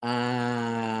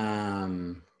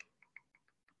 Can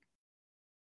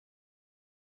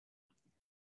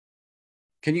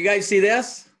you guys see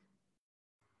this?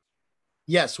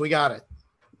 Yes, we got it.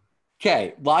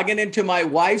 Okay, logging into my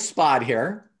wife's spot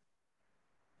here.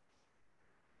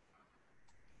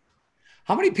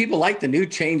 How many people like the new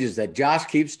changes that Josh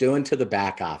keeps doing to the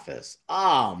back office?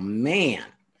 Oh, man.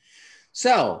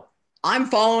 So I'm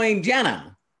following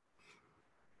Jenna.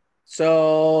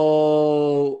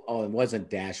 So, oh, it wasn't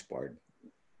dashboard.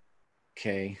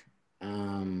 Okay.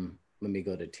 Let me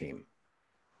go to team.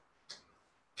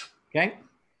 Okay.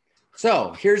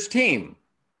 So here's team.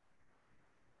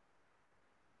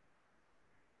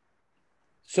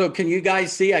 So can you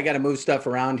guys see? I got to move stuff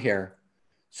around here.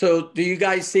 So do you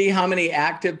guys see how many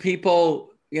active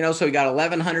people, so we got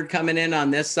 1,100 coming in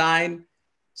on this side,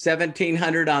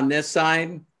 1,700 on this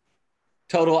side,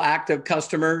 total active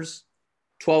customers,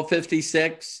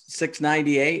 1,256,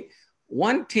 698.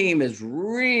 One team is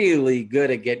really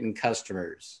good at getting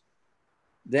customers.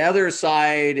 The other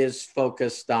side is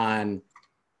focused on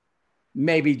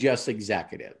maybe just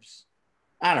executives.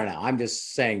 I don't know. I'm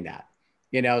just saying that,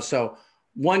 so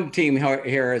one team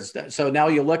here is, so now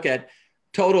you look at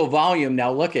total volume.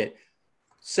 Now look at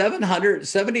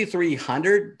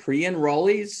 7,300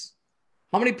 pre-enrollees.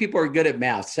 How many people are good at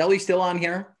math? Sally still on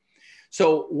here?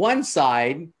 So one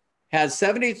side has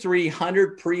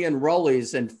 7,300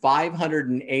 pre-enrollees and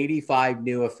 585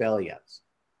 new affiliates.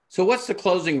 So what's the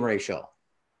closing ratio?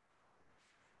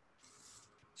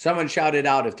 Someone shout it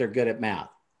out if they're good at math.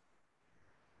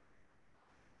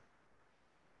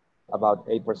 About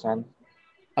 8%.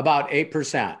 About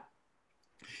 8%.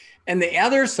 And the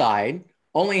other side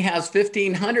only has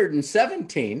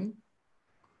 1,517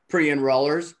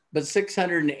 pre-enrollers, but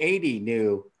 680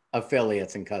 new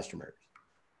affiliates and customers.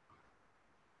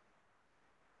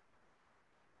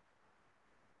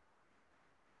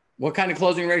 What kind of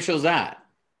closing ratio is that?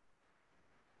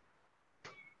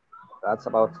 That's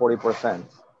about 40%.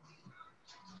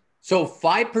 So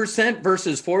 5%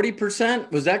 versus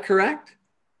 40%, was that correct?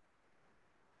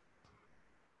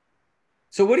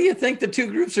 So what do you think the two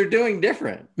groups are doing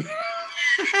different?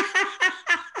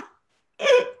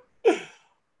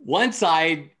 One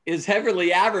side is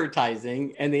heavily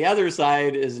advertising and the other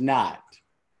side is not.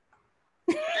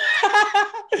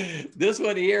 This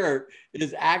one here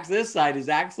is this side is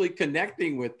actually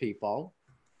connecting with people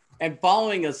and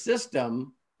following a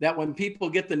system that when people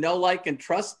get to know, like, and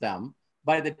trust them,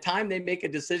 by the time they make a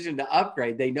decision to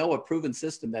upgrade, they know a proven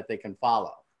system that they can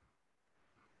follow.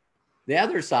 The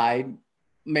other side,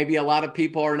 maybe a lot of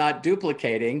people are not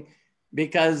duplicating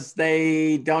because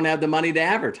they don't have the money to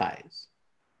advertise.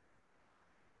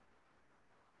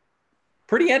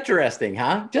 Pretty interesting,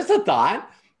 huh? Just a thought.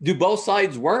 Do both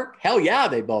sides work? Hell yeah,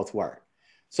 they both work.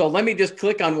 So let me just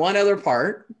click on one other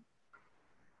part.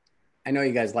 I know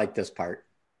you guys like this part.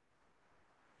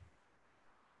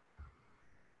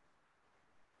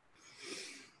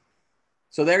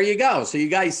 So there you go. So you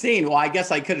guys seen, well, I guess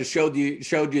I could have showed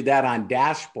you that on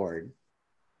dashboard.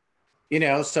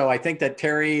 So I think that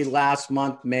Terry last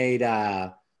month made,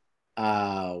 what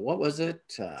was it?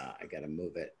 I got to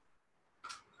move it.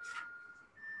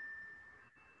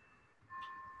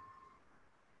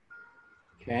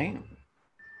 Okay.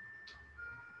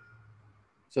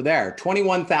 So there,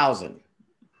 21,000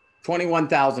 for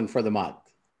the month,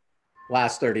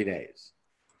 last 30 days.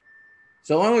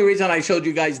 So the only reason I showed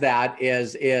you guys that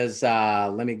is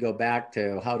let me go back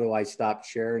to, how do I stop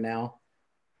share now?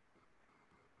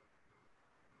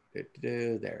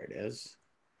 There it is.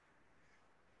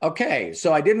 Okay,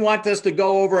 so I didn't want this to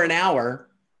go over an hour,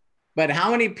 but how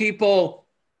many people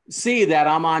see that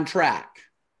I'm on track?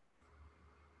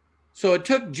 So it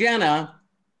took Jenna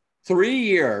 3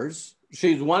 years.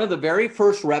 She's one of the very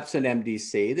first reps in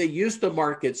MDC. They used to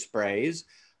market sprays.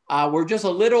 We're just a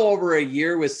little over a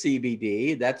year with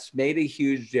CBD. That's made a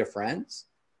huge difference.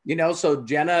 You know, so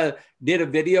Jenna did a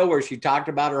video where she talked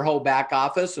about her whole back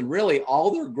office, and really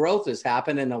all their growth has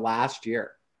happened in the last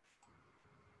year.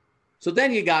 So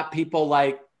then you got people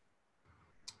like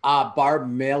Barb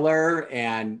Miller,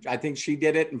 and I think she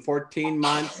did it in 14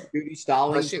 months. Judy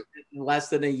Stallings in less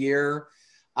than a year.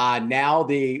 Now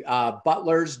the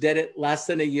Butlers did it less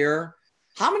than a year.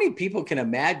 How many people can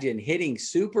imagine hitting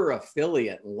super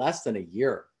affiliate in less than a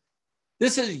year?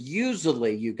 This is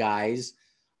usually, you guys,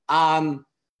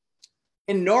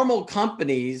 in normal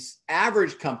companies,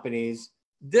 average companies,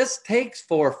 this takes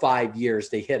 4 or 5 years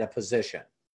to hit a position.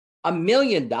 $1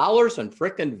 million in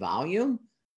freaking volume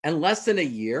in less than a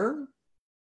year.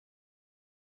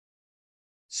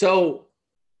 So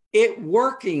it's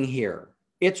working here.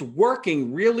 It's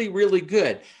working really, really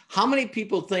good. How many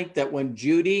people think that when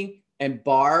Judy and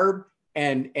Barb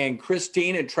and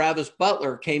Christine and Travis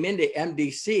Butler came into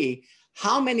MDC,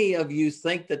 how many of you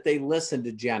think that they listened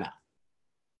to Jenna?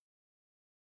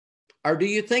 Or do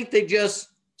you think they just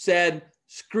said,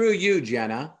 screw you,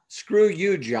 Jenna, screw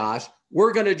you, Josh,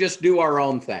 we're going to just do our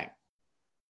own thing?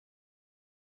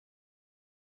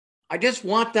 I just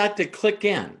want that to click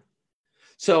in.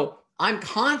 So I'm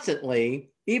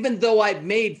constantly, even though I've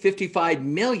made 55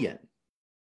 million,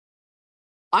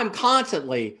 I'm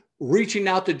constantly reaching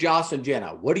out to Josh and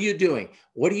Jenna. What are you doing?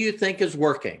 What do you think is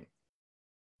working?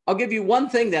 I'll give you one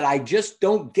thing that I just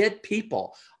don't get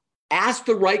people. Ask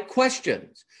the right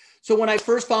questions. So when I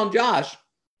first found Josh,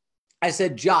 I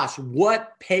said, Josh,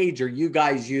 what page are you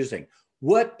guys using?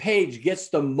 What page gets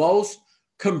the most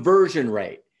conversion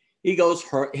rate? He goes,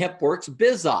 HempWorks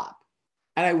BizOp.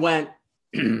 And I went,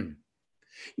 you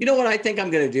know what I think I'm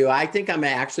going to do? I think I'm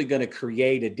actually going to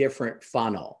create a different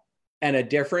funnel and a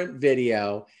different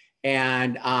video.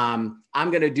 And I'm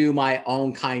going to do my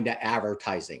own kind of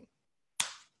advertising.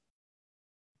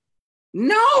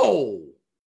 No.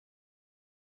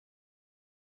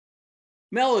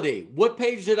 Melody, what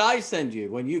page did I send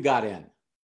you when you got in?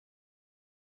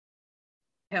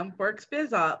 HempWorks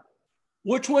BizOp.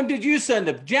 Which one did you send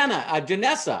to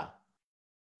Janessa?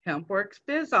 HempWorks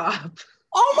BizOp.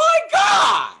 Oh my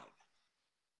God.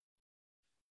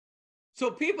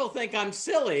 So people think I'm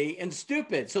silly and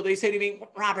stupid. So they say to me,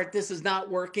 Robert, this is not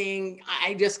working.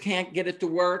 I just can't get it to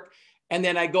work. And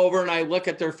then I go over and I look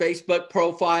at their Facebook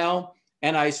profile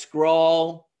and I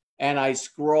scroll and I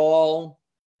scroll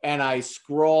and I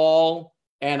scroll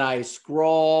and I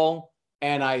scroll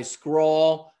and I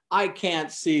scroll. I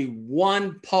can't see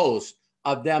one post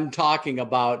of them talking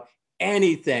about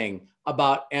anything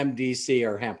about MDC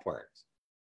or HempWorks.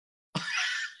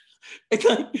 It's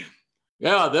like,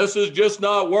 yeah, this is just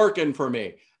not working for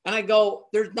me. And I go,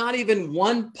 there's not even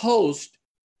one post.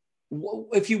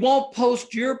 If you won't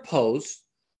post your post,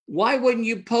 why wouldn't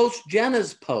you post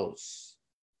Jenna's posts?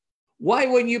 Why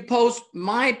wouldn't you post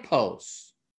my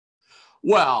posts?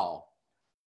 Well,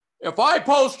 if I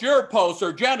post your post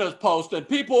or Jenna's post, then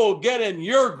people will get in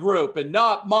your group and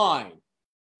not mine.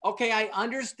 Okay, I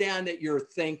understand that your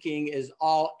thinking is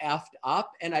all effed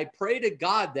up, and I pray to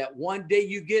God that one day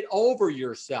you get over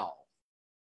yourself.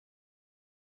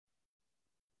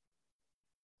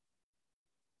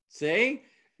 See?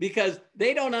 Because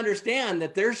they don't understand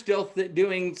that they're still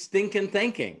doing stinking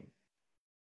thinking.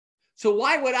 So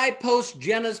why would I post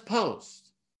Jenna's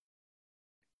post?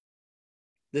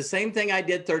 The same thing I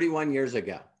did 31 years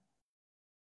ago.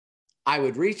 I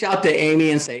would reach out to Amy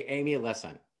and say, Amy,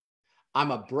 listen,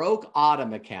 I'm a broke auto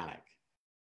mechanic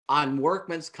on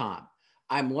workman's comp.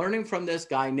 I'm learning from this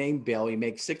guy named Bill. He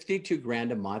makes 62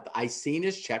 grand a month. I seen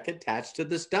his check attached to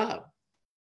the stub.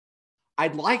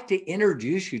 I'd like to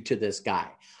introduce you to this guy.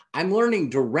 I'm learning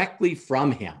directly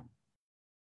from him.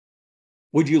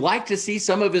 Would you like to see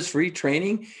some of his free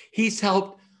training? He's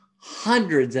helped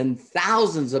hundreds and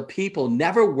thousands of people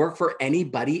never work for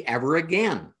anybody ever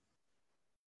again.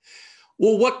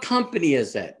 Well, what company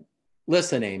is it?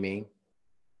 Listen, Amy,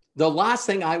 the last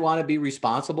thing I want to be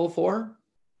responsible for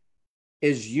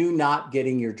is you not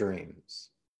getting your dreams.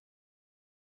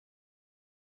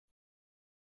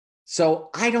 So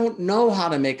I don't know how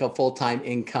to make a full-time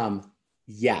income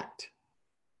yet.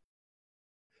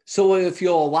 So if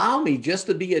you'll allow me just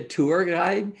to be a tour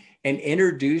guide and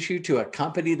introduce you to a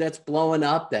company that's blowing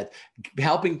up, that's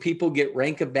helping people get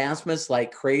rank advancements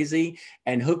like crazy,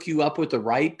 and hook you up with the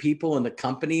right people in the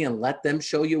company and let them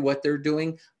show you what they're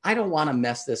doing. I don't want to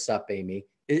mess this up, Amy.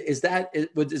 Is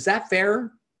that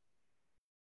fair?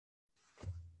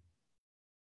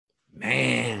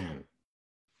 Man.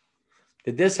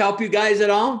 Did this help you guys at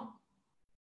all?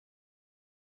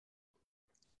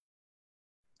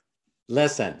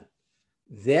 Listen,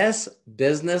 this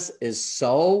business is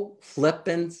so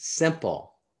flippin'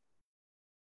 simple.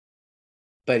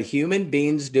 But human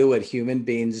beings do what human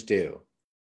beings do.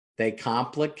 They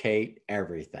complicate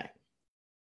everything.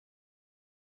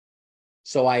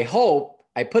 So I hope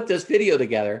I put this video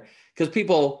together because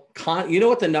people, you know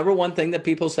what the number one thing that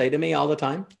people say to me all the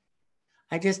time?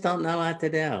 I just don't know what to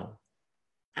do.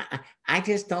 I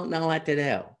just don't know what to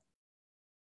do.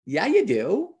 Yeah, you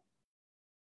do.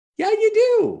 Yeah, you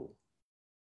do.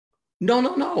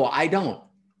 No, I don't.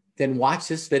 Then watch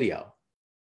this video.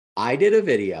 I did a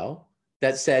video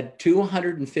that said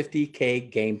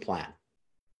 250K game plan.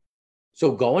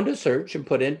 So go into search and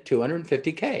put in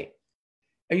 250K.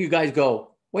 And you guys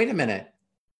go, wait a minute.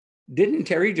 Didn't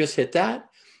Terry just hit that?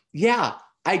 Yeah,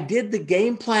 I did the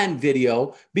game plan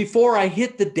video before I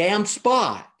hit the damn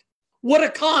spot. What a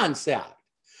concept.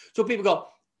 So people go,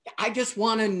 I just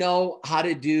want to know how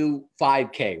to do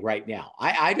 5K right now.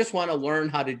 I just want to learn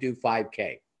how to do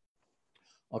 5K.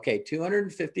 Okay,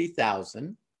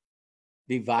 250,000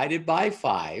 divided by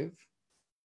 5.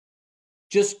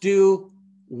 Just do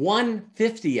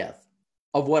 1/50th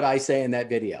of what I say in that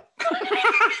video.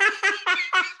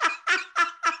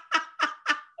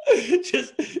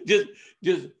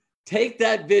 just take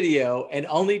that video and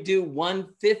only do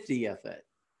 50th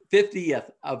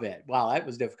of it. Wow, that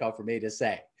was difficult for me to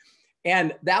say.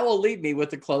 And that will lead me with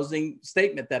the closing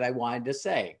statement that I wanted to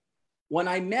say. When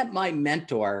I met my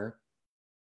mentor,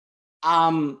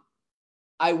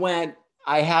 I went,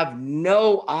 I have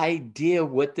no idea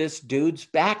what this dude's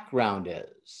background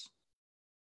is.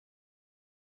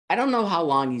 I don't know how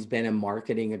long he's been in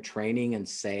marketing and training and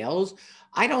sales.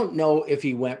 I don't know if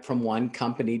he went from one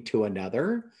company to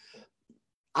another.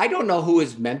 I don't know who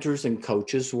his mentors and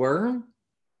coaches were,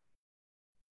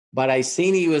 but I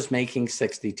seen he was making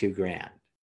 62 grand.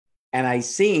 And I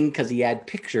seen, because he had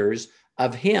pictures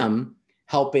of him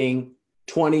helping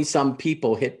 20 some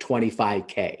people hit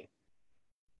 25K.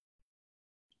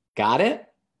 Got it?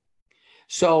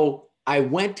 So I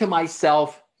went to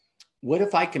myself, what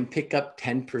if I can pick up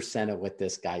 10% of what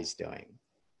this guy's doing?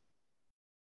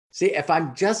 See, if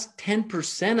I'm just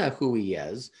 10% of who he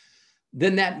is,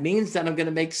 then that means that I'm going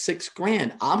to make 6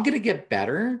 grand. I'm going to get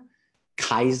better.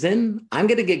 Kaizen. I'm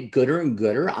going to get gooder and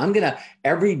gooder. I'm going to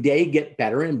every day get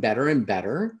better and better and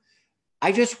better.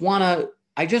 I just want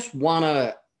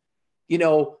to,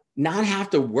 not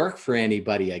have to work for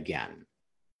anybody again.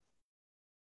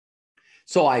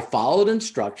 So I followed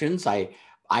instructions.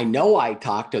 I know I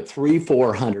talked to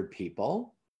 300-400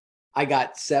 people. I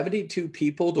got 72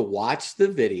 people to watch the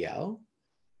video.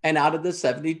 And out of the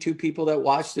 72 people that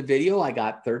watched the video, I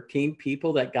got 13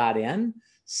 people that got in.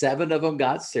 7 of them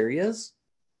got serious.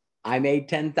 I made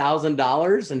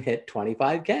 $10,000 and hit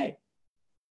 25K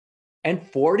in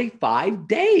 45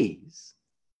 days.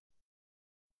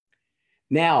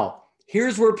 Now,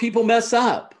 here's where people mess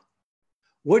up.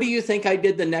 What do you think I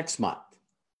did the next month?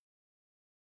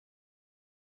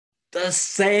 The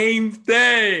same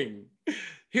thing.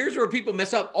 Here's where people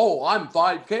mess up. Oh, I'm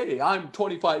 5K, I'm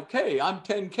 25K, I'm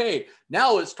 10K.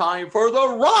 Now it's time for the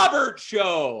Robert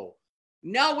Show.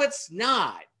 No, it's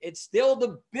not. It's still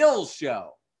the Bill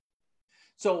Show.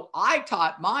 So I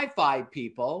taught my 5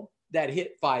 people that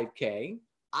hit 5K.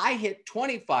 I hit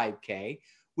 25K.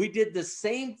 We did the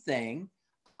same thing.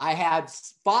 I had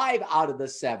 5 out of the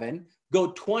 7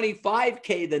 go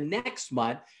 25K the next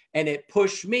month, and it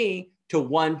pushed me to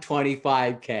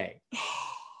 125K.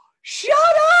 Shut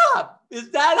up.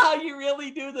 Is that how you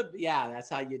really do yeah, that's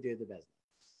how you do the business.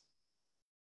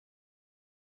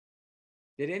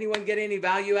 Did anyone get any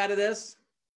value out of this?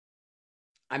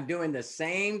 I'm doing the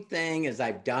same thing as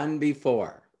I've done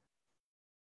before.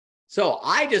 So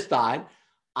I just thought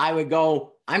I would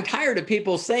go, I'm tired of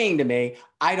people saying to me,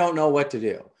 I don't know what to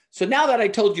do. So now that I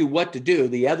told you what to do,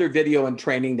 the other video and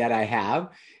training that I have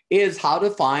is how to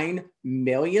find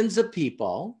millions of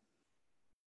people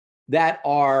that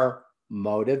are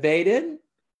motivated,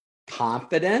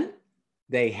 confident,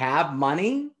 they have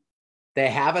money, they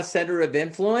have a center of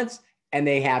influence, and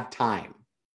they have time.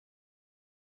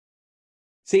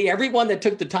 See, everyone that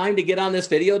took the time to get on this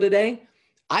video today,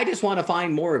 I just want to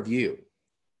find more of you.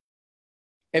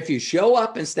 If you show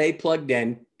up and stay plugged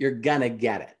in, you're gonna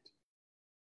get it.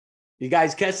 You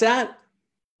guys catch that?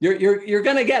 You're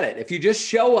gonna get it. If you just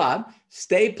show up,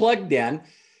 stay plugged in.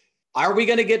 Are we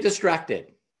gonna get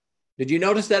distracted? Did you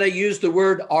notice that I used the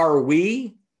word are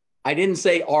we? I didn't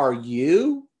say are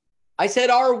you. I said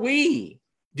are we?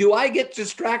 Do I get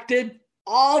distracted?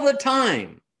 All the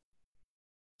time.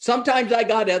 Sometimes I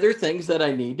got other things that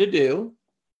I need to do.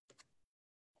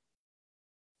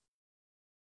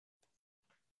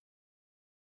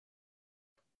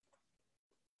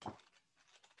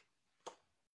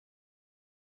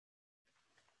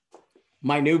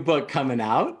 My new book coming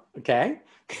out, okay?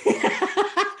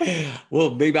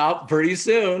 Will be out pretty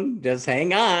soon. Just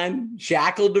hang on.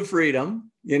 Shackled to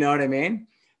Freedom. You know what I mean?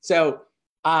 So,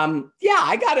 yeah,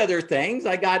 I got other things.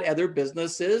 I got other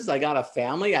businesses. I got a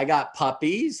family. I got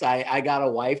puppies. I got a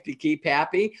wife to keep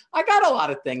happy. I got a lot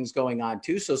of things going on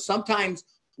too. So sometimes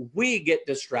we get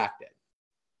distracted.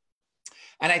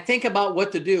 And I think about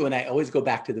what to do. And I always go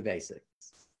back to the basics.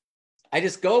 I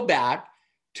just go back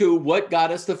to what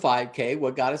got us to 5K,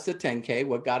 what got us to 10K,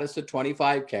 what got us to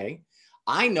 25K.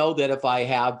 I know that if I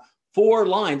have 4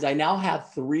 lines, I now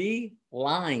have 3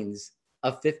 lines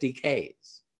of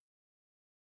 50Ks.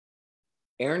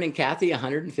 Aaron and Kathy,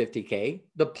 150K.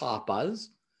 The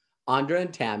Papas, Andra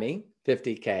and Tammy,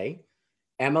 50K.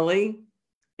 Emily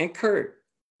and Kurt,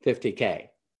 50K.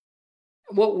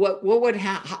 What would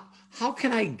how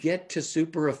can I get to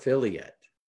super affiliate?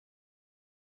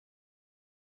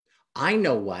 I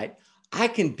know what, I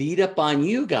can beat up on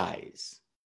you guys.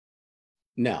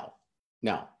 No.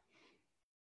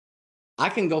 I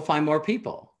can go find more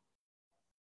people.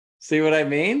 See what I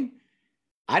mean?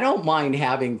 I don't mind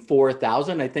having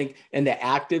 4,000. I think in the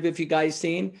active, if you guys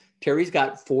seen, Terry's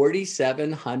got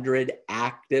 4,700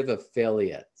 active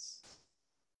affiliates.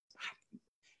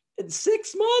 In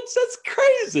 6 months, that's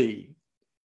crazy.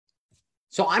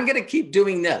 So I'm going to keep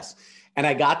doing this. And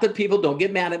I got the people, don't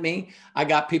get mad at me. I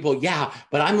got people, yeah,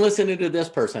 but I'm listening to this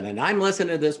person and I'm listening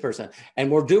to this person and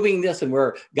we're doing this and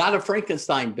we're got a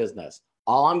Frankenstein business.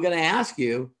 All I'm going to ask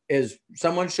you is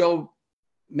someone show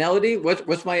Melody.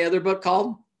 What's my other book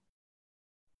called?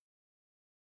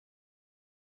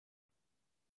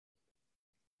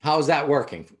 How's that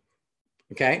working?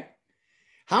 Okay.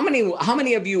 How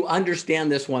many of you understand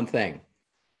this one thing?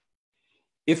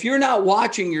 If you're not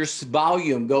watching your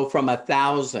volume go from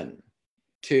 1,000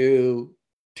 to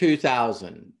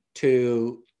 2,000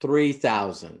 to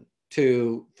 3,000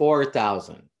 to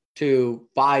 4,000 to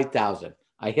 5,000.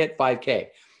 I hit 5K.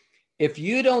 If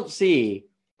you don't see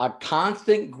a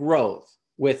constant growth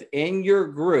within your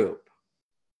group,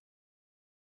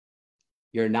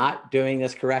 you're not doing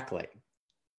this correctly.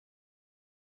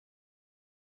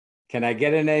 Can I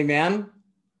get an amen?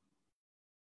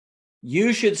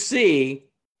 You should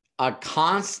see a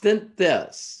constant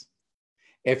this.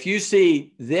 If you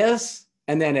see this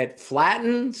and then it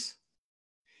flattens,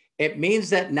 it means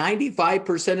that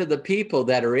 95% of the people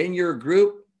that are in your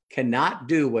group cannot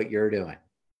do what you're doing.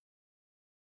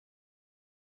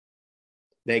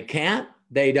 They can't,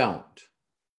 they don't.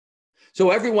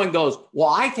 So everyone goes, well,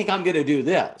 I think I'm going to do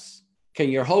this. Can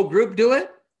your whole group do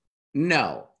it?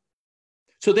 No.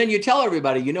 So then you tell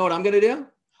everybody, you know what I'm going to do?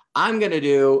 I'm going to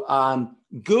do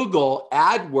Google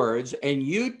AdWords and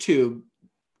YouTube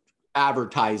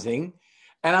advertising,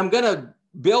 and I'm going to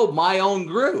build my own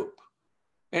group.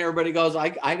 And everybody goes,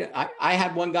 I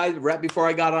had one guy right before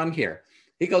I got on here.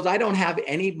 He goes, I don't have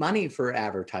any money for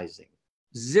advertising.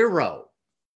 0.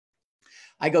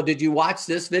 I go, did you watch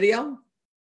this video?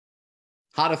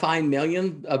 How to find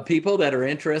millions of people that are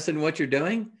interested in what you're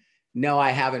doing? No,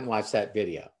 I haven't watched that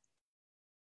video.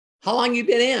 How long you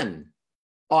been in?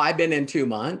 Oh, I've been in 2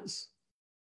 months.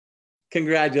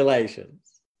 Congratulations.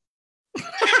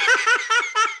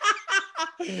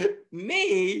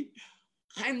 Me,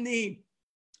 I'm the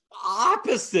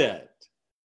opposite.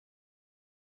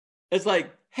 It's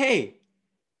like, hey,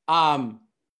 can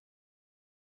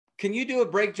you do a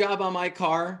brake job on my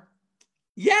car?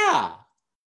 Yeah.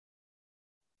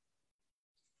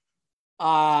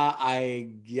 I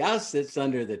guess it's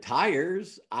under the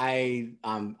tires.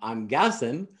 I'm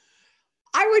guessing.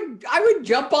 I would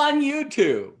jump on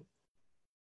YouTube.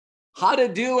 How to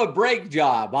do a brake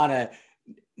job on a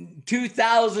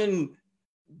 2000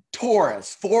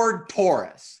 Taurus, Ford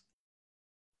Taurus.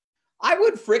 I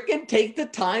would frickin' take the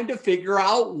time to figure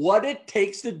out what it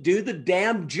takes to do the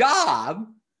damn job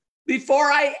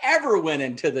before I ever went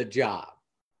into the job.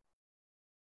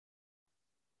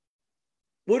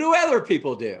 What do other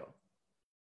people do?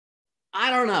 I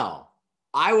don't know.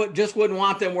 I wouldn't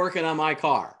want them working on my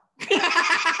car.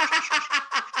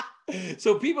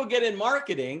 So people get in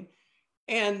marketing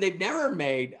and they've never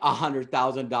made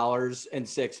 $100,000 in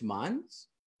 6 months.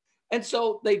 And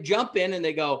so they jump in and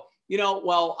they go, you know,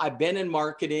 well, I've been in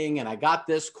marketing and I got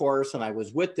this course and I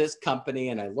was with this company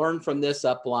and I learned from this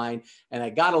upline and I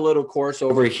got a little course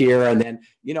over here. And then,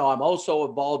 you know, I'm also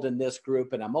involved in this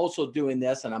group and I'm also doing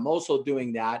this and I'm also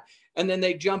doing that. And then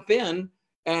they jump in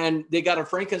and they got a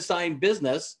Frankenstein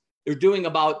business. They're doing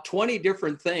about 20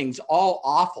 different things, all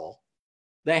awful.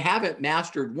 They haven't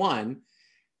mastered one.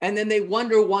 And then they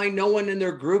wonder why no one in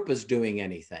their group is doing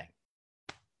anything.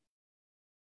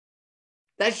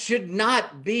 That should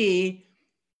not be,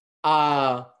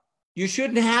 you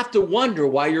shouldn't have to wonder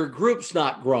why your group's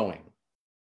not growing.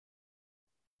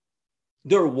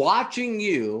 They're watching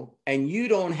you and you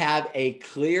don't have a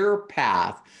clear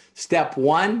path, step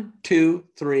 1, 2,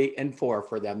 3, and 4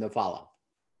 for them to follow.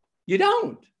 You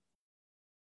don't.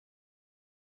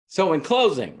 So in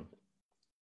closing,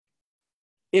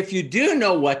 if you do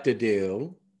know what to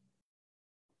do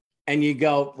and you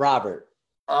go, Robert,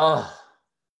 I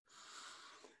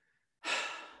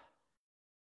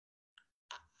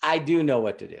do know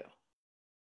what to do.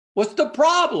 What's the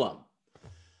problem?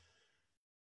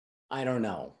 I don't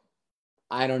know.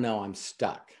 I'm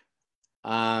stuck.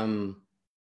 I'm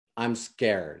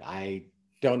scared. I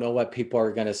don't know what people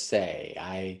are going to say.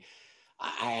 I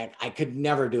could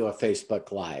never do a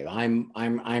Facebook Live.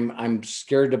 I'm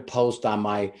scared to post on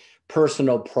my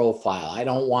personal profile. I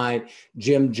don't want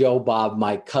Jim Joe Bob,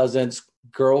 my cousin's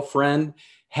girlfriend,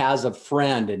 has a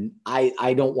friend, and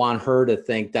I don't want her to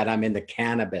think that I'm in the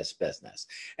cannabis business.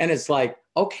 And it's like,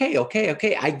 okay.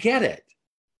 I get it.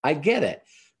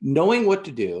 Knowing what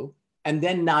to do and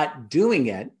then not doing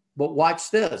it. But watch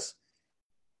this.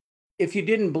 If you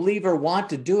didn't believe or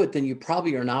want to do it, then you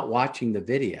probably are not watching the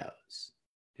videos.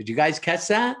 Did you guys catch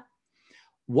that?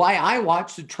 Why I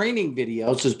watch the training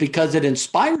videos is because it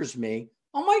inspires me.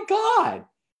 Oh my God,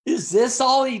 is this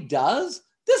all he does?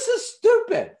 This is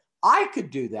stupid. I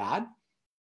could do that.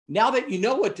 Now that you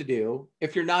know what to do,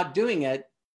 if you're not doing it,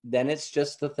 then it's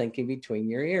just the thinking between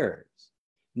your ears.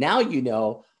 Now you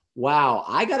know, wow,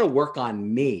 I got to work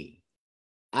on me.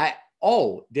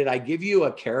 Did I give you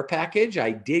a care package?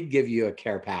 I did give you a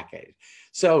care package.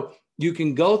 So you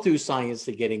can go through Science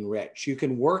to Getting Rich. You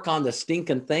can work on the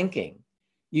stinking thinking.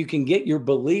 You can get your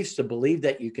beliefs to believe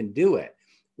that you can do it.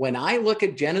 When I look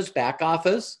at Jenna's back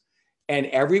office, and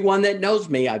everyone that knows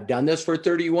me, I've done this for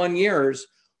 31 years,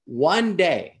 one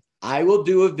day I will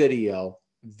do a video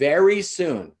very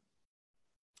soon.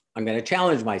 I'm going to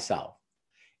challenge myself.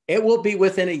 It will be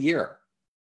within a year.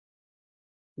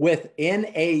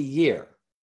 Within a year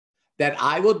that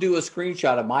I will do a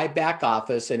screenshot of my back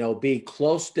office and it'll be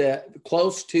close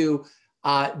to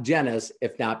Jenna's,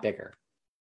 if not bigger.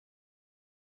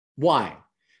 Why?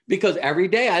 Because every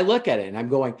day I look at it and I'm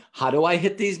going, how do I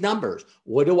hit these numbers?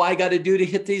 What do I got to do to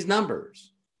hit these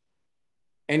numbers?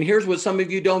 And here's what some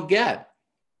of you don't get.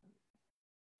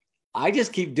 I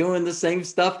just keep doing the same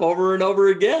stuff over and over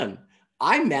again.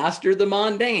 I mastered the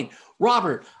mundane.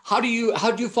 Robert, how'd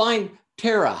you find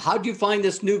Tara? How'd you find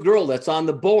this new girl that's on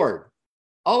the board?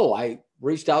 Oh, I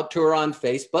reached out to her on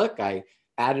Facebook. I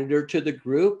added her to the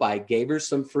group. I gave her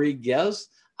some free gifts.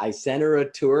 I sent her a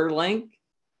tour link.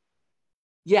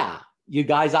 Yeah, you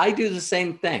guys, I do the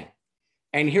same thing.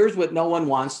 And here's what no one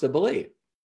wants to believe.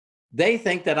 They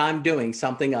think that I'm doing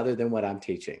something other than what I'm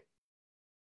teaching.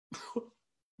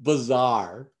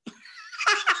 Bizarre.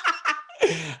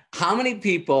 How many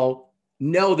people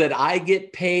know that I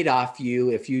get paid off you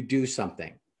if you do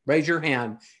something? Raise your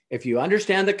hand if you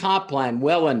understand the comp plan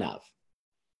well enough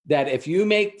that if you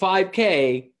make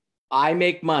 5K, I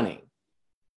make money.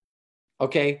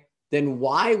 Okay, then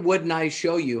why wouldn't I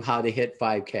show you how to hit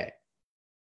 5K?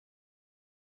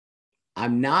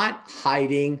 I'm not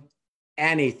hiding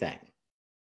anything.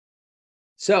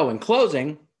 So in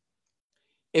closing,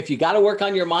 if you got to work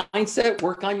on your mindset,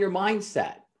 work on your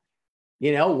mindset.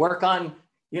 Work on,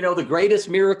 the greatest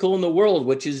miracle in the world,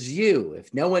 which is you.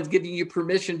 If no one's giving you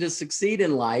permission to succeed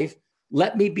in life,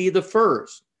 let me be the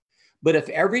first. But if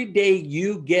every day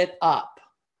you get up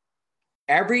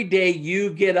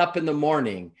in the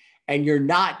morning and you're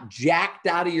not jacked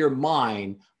out of your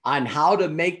mind on how to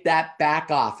make that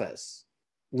back office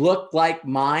look like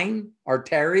mine or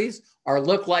Terry's or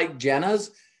look like Jenna's,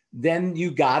 then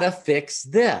you got to fix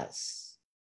this.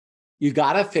 You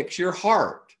got to fix your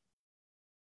heart.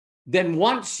 Then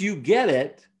once you get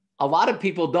it, a lot of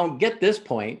people don't get this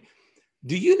point.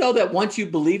 Do you know that once you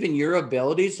believe in your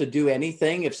abilities to do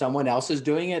anything, if someone else is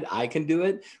doing it, I can do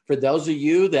it? For those of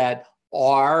you that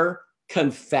are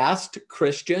confessed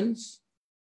Christians,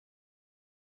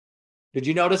 did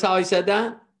you notice how I said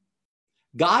that?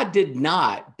 God did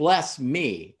not bless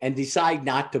me and decide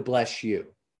not to bless you.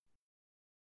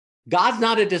 God's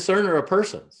not a discerner of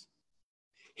persons.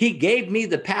 He gave me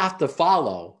the path to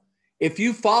follow. If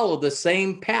you follow the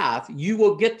same path, you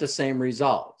will get the same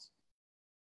results.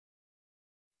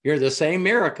 You're the same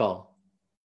miracle.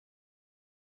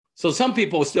 So some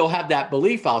people still have that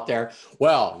belief out there.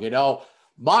 Well,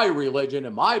 my religion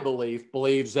and my belief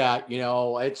believes that, you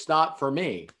know, it's not for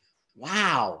me.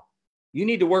 Wow. You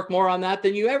need to work more on that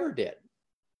than you ever did.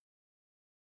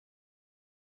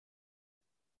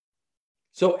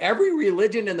 So every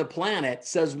religion in the planet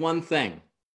says one thing: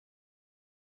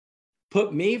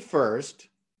 put me first,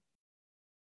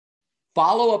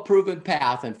 follow a proven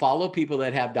path, and follow people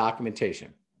that have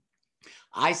documentation.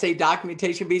 I say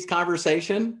documentation beats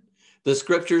conversation. The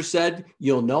scripture said,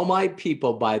 you'll know my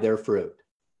people by their fruit.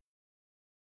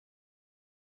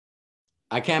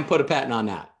 I can't put a patent on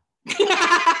that.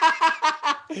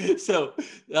 So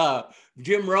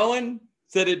Jim Rohn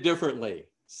said it differently.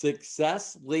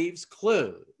 Success leaves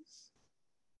clues.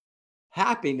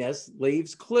 Happiness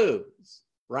leaves clues,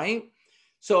 right?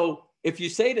 So if you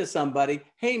say to somebody,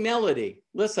 hey, Melody,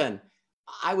 listen,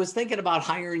 I was thinking about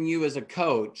hiring you as a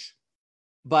coach,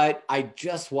 but I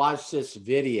just watched this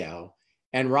video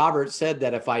and Robert said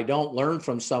that if I don't learn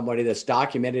from somebody that's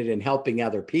documented in helping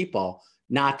other people,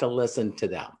 not to listen to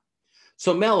them.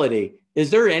 So Melody, is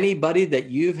there anybody that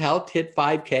you've helped hit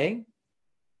 5K?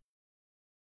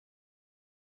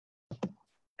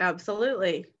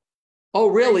 Absolutely. Oh,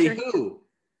 really? Who?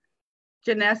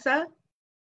 Janessa.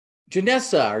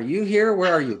 Janessa, are you here?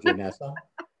 Where are you, Janessa?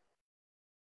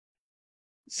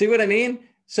 See what I mean?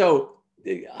 So,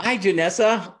 hi,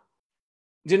 Janessa.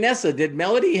 Janessa, did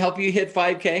Melody help you hit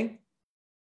 5K?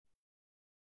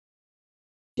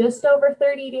 Just over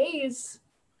 30 days.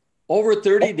 Over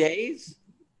 30 days?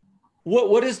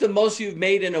 What is the most you've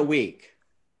made in a week?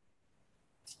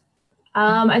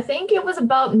 I think it was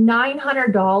about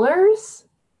 $900.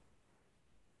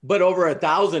 But over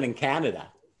 1,000 in Canada.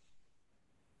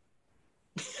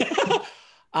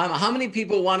 How many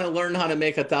people want to learn how to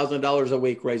make $1,000 a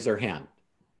week? Raise their hand.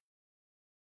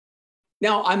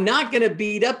 Now, I'm not going to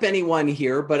beat up anyone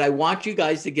here, but I want you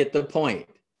guys to get the point.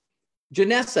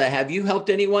 Janessa, have you helped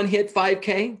anyone hit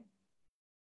 5K?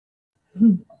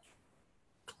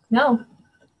 No.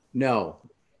 No.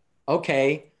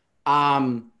 Okay.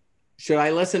 Should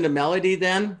I listen to Melody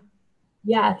then?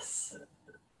 Yes.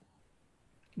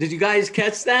 Did you guys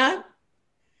catch that?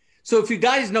 So if you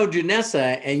guys know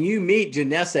Janessa and you meet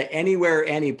Janessa anywhere,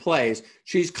 any place,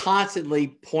 she's constantly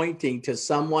pointing to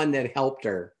someone that helped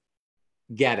her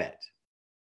get it.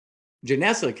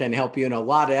 Janessa can help you in a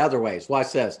lot of other ways.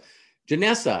 Watch this.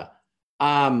 Janessa,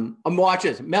 watch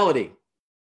this. Melody,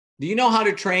 do you know how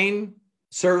to train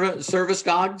service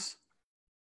dogs?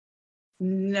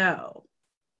 No.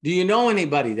 Do you know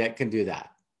anybody that can do that?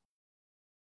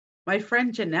 My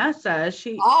friend Janessa, that's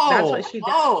what she does.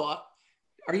 Oh,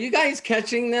 are you guys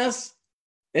catching this?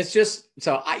 It's just,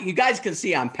 you guys can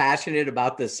see I'm passionate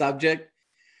about this subject,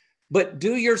 but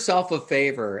do yourself a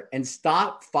favor and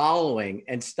stop following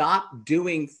and stop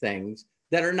doing things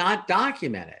that are not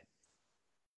documented.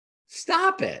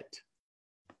 Stop it.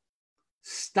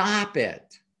 Stop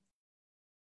it.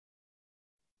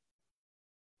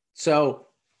 So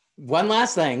one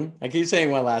last thing, I keep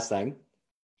saying one last thing.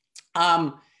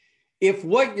 If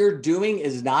what you're doing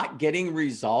is not getting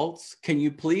results, can you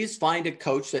please find a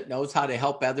coach that knows how to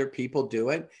help other people do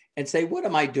it and say, what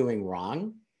am I doing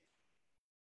wrong?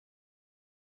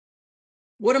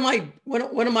 What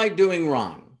am I doing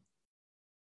wrong?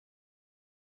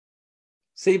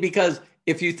 See, because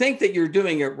if you think that you're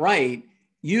doing it right,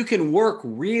 you can work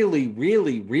really,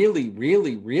 really, really,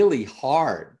 really, really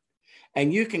hard.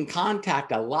 And you can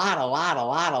contact a lot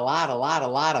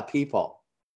of people.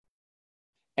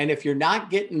 And if you're not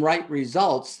getting right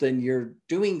results, then you're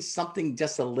doing something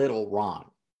just a little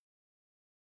wrong.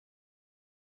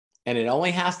 And it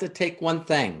only has to take one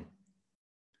thing.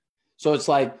 So it's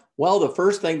like, well, the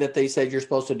first thing that they said you're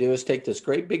supposed to do is take this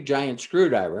great big giant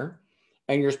screwdriver,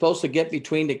 and you're supposed to get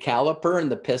between the caliper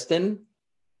and the piston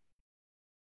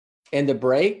and the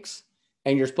brakes,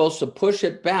 and you're supposed to push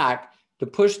it back to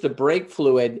push the brake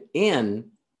fluid in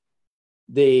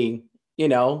the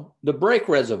brake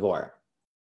reservoir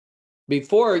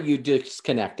before you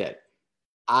disconnect it.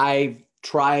 I've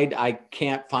tried, I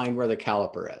can't find where the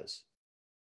caliper is.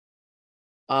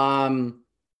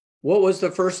 What was the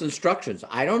first instructions?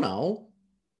 I don't know.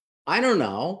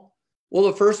 Well,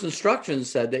 the first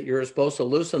instructions said that you're supposed to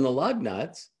loosen the lug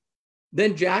nuts,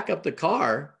 then jack up the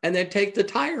car, and then take the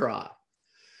tire off.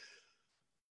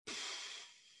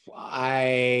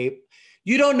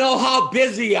 You don't know how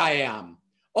busy I am.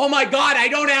 Oh my God, I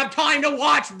don't have time to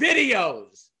watch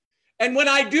videos. And when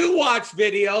I do watch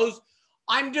videos,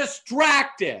 I'm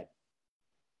distracted.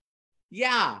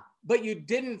 Yeah, but you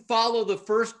didn't follow the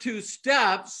first two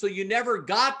steps, so you never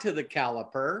got to the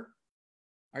caliper.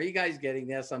 Are you guys getting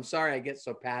this? I'm sorry I get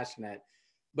so passionate.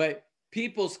 But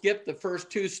people skip the first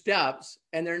 2 steps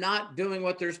and they're not doing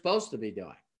what they're supposed to be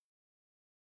doing.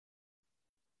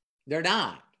 They're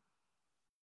not.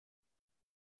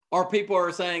 Or people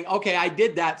are saying, okay, I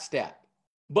did that step,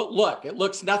 but look, it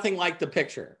looks nothing like the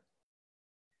picture.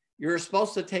 You're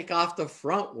supposed to take off the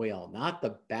front wheel, not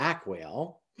the back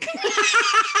wheel.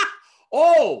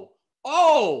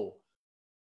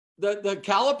 The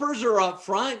calipers are up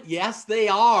front. Yes, they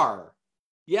are.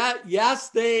 Yeah, yes,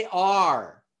 they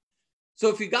are. So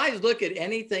if you guys look at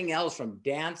anything else from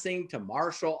dancing to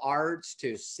martial arts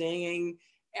to singing,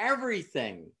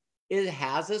 everything, it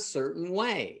has a certain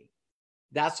way.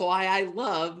 That's why I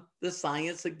love the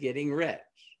science of getting rich.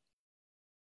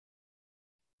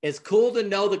 It's cool to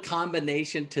know the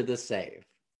combination to the safe.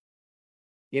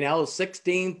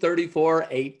 16, 34,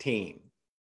 18.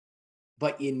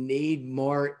 But you need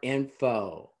more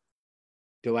info.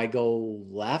 Do I go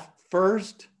left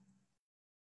first?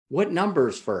 What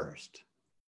numbers first?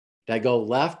 Did I go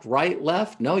left, right,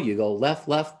 left? No, you go left,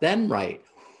 left, then right.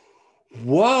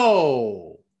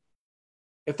 Whoa.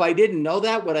 If I didn't know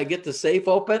that, would I get the safe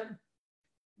open?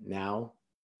 No.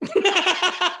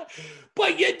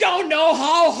 But you don't know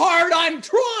how hard I'm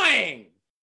trying.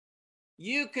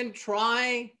 You can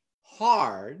try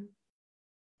hard.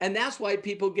 And that's why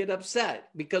people get upset,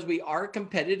 because we are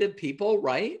competitive people,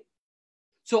 right?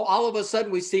 So all of a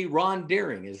sudden we see Ron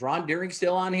Deering. Is Ron Deering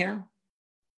still on here?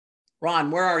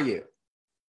 Ron, where are you?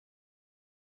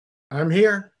 I'm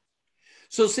here.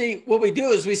 So see, what we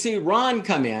do is we see Ron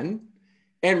come in,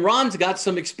 and Ron's got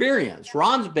some experience.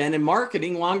 Ron's been in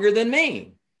marketing longer than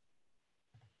me.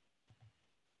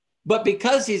 But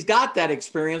because he's got that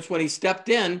experience, when he stepped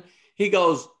in, he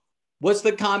goes, what's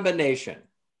the combination?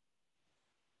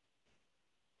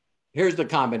 Here's the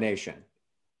combination.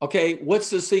 Okay, what's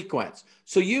the sequence?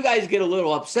 So you guys get a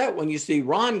little upset when you see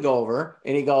Ron go over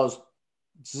and he goes,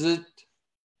 zit,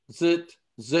 zit,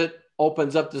 zit,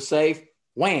 opens up the safe,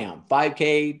 wham,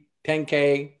 5K,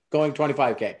 10K, going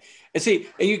 25K. And see,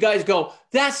 and you guys go,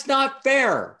 that's not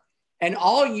fair. And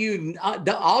all you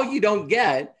don't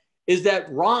get is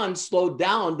that Ron slowed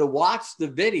down to watch the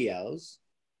videos.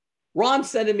 Ron's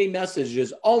sending me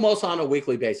messages almost on a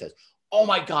weekly basis. Oh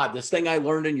my God, this thing I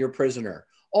learned in Your Prisoner.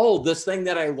 Oh, this thing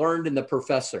that I learned in The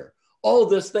Professor. Oh,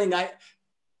 this thing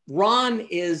Ron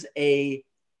is a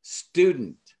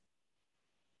student.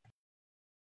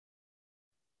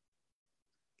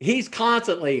 He's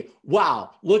constantly, wow,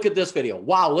 look at this video.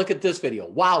 Wow, look at this video.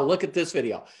 Wow, look at this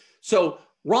video. So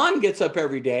Ron gets up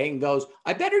every day and goes,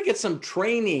 I better get some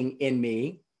training in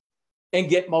me and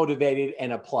get motivated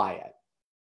and apply it.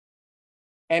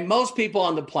 And most people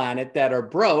on the planet that are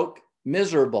broke,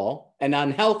 miserable, and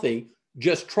unhealthy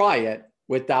just try it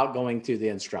without going through the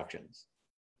instructions.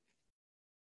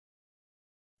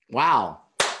 Wow,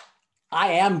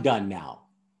 I am done now.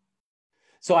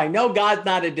 So I know God's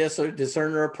not a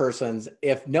discerner of persons.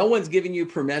 If no one's giving you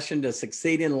permission to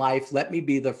succeed in life, let me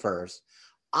be the first.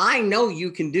 I know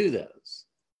you can do this.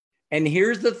 And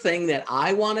here's the thing that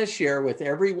I want to share with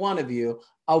every one of you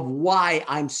of why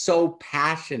I'm so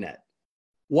passionate,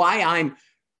 why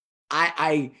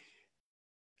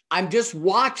I'm just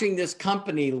watching this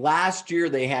company. Last year,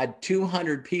 they had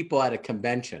 200 people at a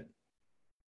convention.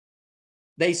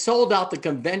 They sold out the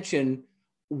convention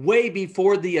way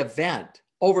before the event,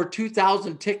 over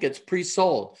 2,000 tickets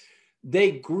pre-sold.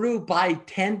 They grew by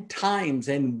 10 times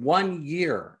in 1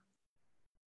 year.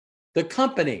 The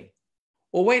company,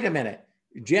 well, wait a minute.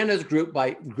 Jenna's group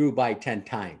grew by 10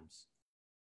 times.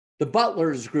 The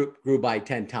Butlers group grew by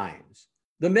 10 times.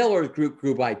 The Millers group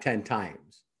grew by 10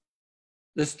 times.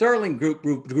 The Sterling group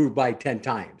grew by 10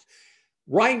 times.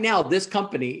 Right now, this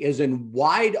company is in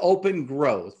wide open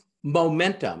growth,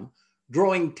 momentum,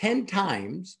 growing 10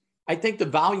 times. I think the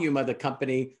volume of the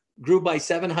company grew by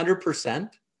 700%.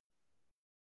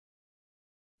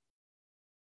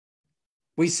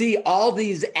 We see all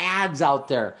these ads out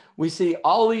there. We see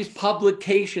all these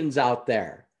publications out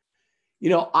there.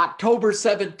 October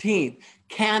 17th,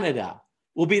 Canada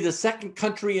will be the second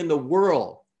country in the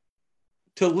world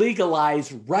to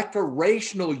legalize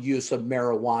recreational use of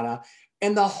marijuana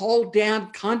in the whole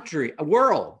damn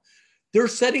world. They're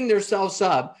setting themselves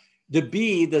up to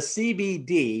be the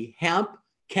CBD, hemp,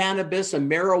 cannabis,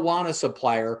 and marijuana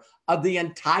supplier of the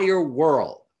entire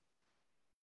world.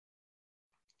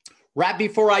 Right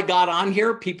before I got on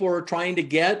here, people were trying to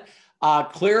get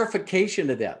clarification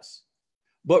of this.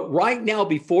 But right now,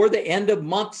 before the end of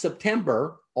month,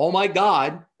 September, oh my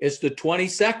God, it's the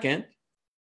 22nd,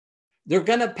 they're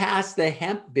going to pass the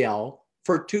hemp bill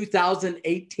for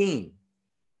 2018.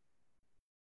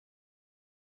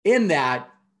 In that,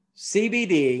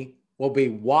 CBD, will be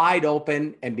wide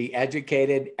open and be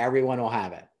educated. Everyone will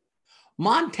have it.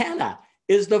 Montana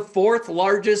is the 4th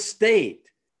largest state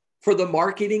for the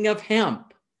marketing of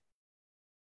hemp.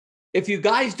 If you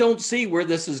guys don't see where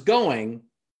this is going,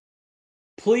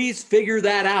 please figure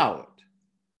that out.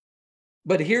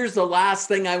 But here's the last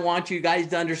thing I want you guys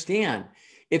to understand.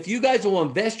 If you guys will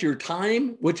invest your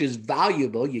time, which is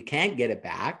valuable, you can't get it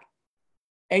back,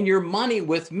 and your money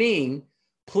with me,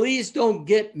 please don't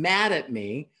get mad at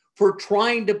me for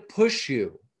trying to push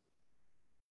you.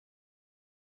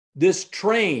 This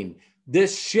train,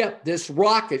 this ship, this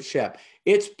rocket ship,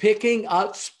 it's picking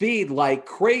up speed like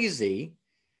crazy.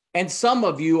 And some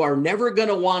of you are never going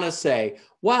to want to say,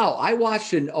 wow, I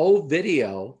watched an old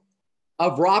video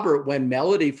of Robert when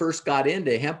Melody first got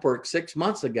into hemp work 6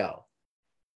 months ago.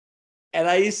 And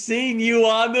I seen you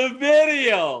on the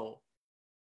video.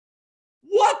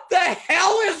 What the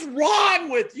hell is wrong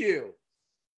with you?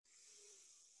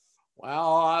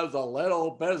 Well, I was a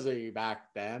little busy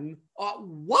back then.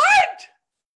 What?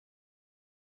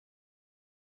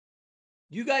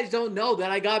 You guys don't know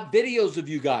that I got videos of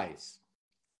you guys.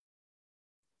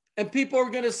 And people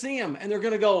are going to see them and they're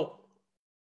going to go,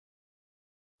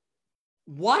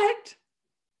 what?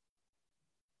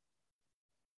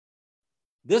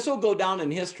 This will go down in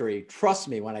history, trust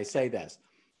me when I say this,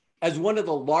 as one of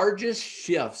the largest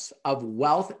shifts of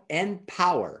wealth and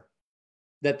power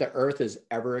that the earth has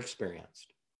ever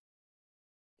experienced.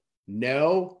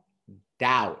 No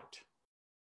doubt.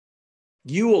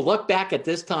 You will look back at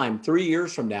this time 3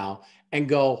 years from now and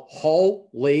go,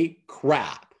 holy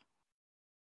crap.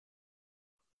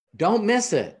 Don't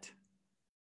miss it.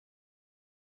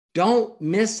 Don't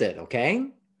miss it, okay?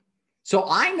 So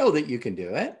I know that you can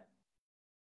do it.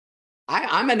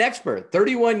 I'm an expert,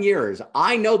 31 years.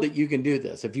 I know that you can do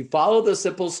this. If you follow the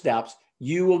simple steps,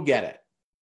 you will get it.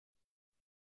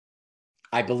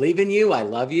 I believe in you. I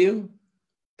love you.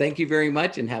 Thank you very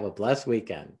much and have a blessed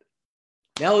weekend.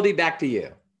 Melody, back to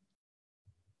you.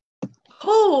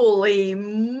 Holy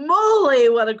moly,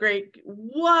 what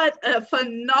a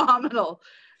phenomenal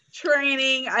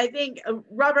training. I think,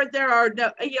 Robert,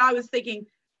 I was thinking,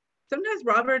 sometimes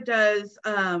Robert does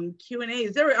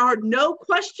Q&As. There are no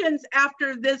questions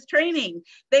after this training.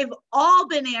 They've all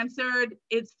been answered.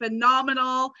 It's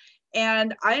phenomenal.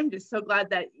 And I'm just so glad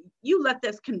that you let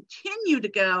this continue to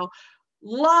go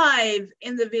live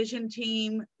in the Vision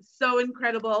team. So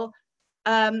incredible.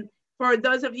 For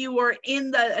those of you who are in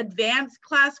the advanced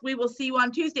class, we will see you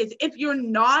on Tuesdays. If you're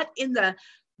not in the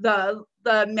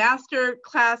master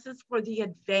classes for the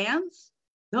advanced,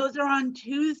 those are on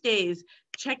Tuesdays.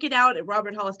 Check it out at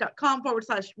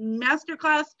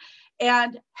roberthollis.com/masterclass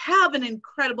and have an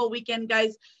incredible weekend,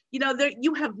 guys. You know,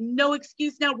 you have no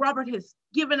excuse now. Robert has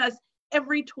given us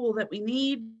every tool that we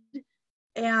need.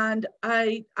 And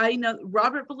I know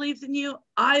Robert believes in you.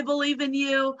 I believe in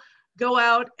you. Go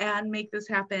out and make this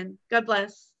happen. God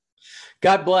bless.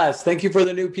 God bless. Thank you for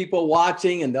the new people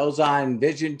watching and those on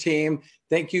Vision team.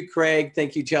 Thank you, Craig.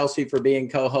 Thank you, Chelsea, for being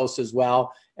co-host as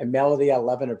well. And Melody, I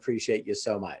love and appreciate you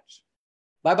so much.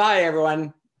 Bye-bye,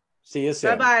 everyone. See you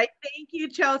soon. Bye-bye. Thank you,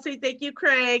 Chelsea. Thank you,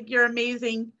 Craig. You're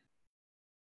amazing.